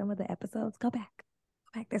caught up on some of the episodes, go back.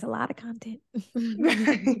 There's a lot of content.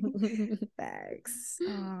 Thanks.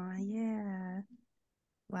 Oh yeah.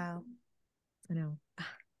 Wow. I know.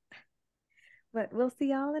 But we'll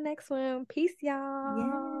see y'all in the next one. Peace,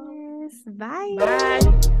 y'all. Yes. Bye.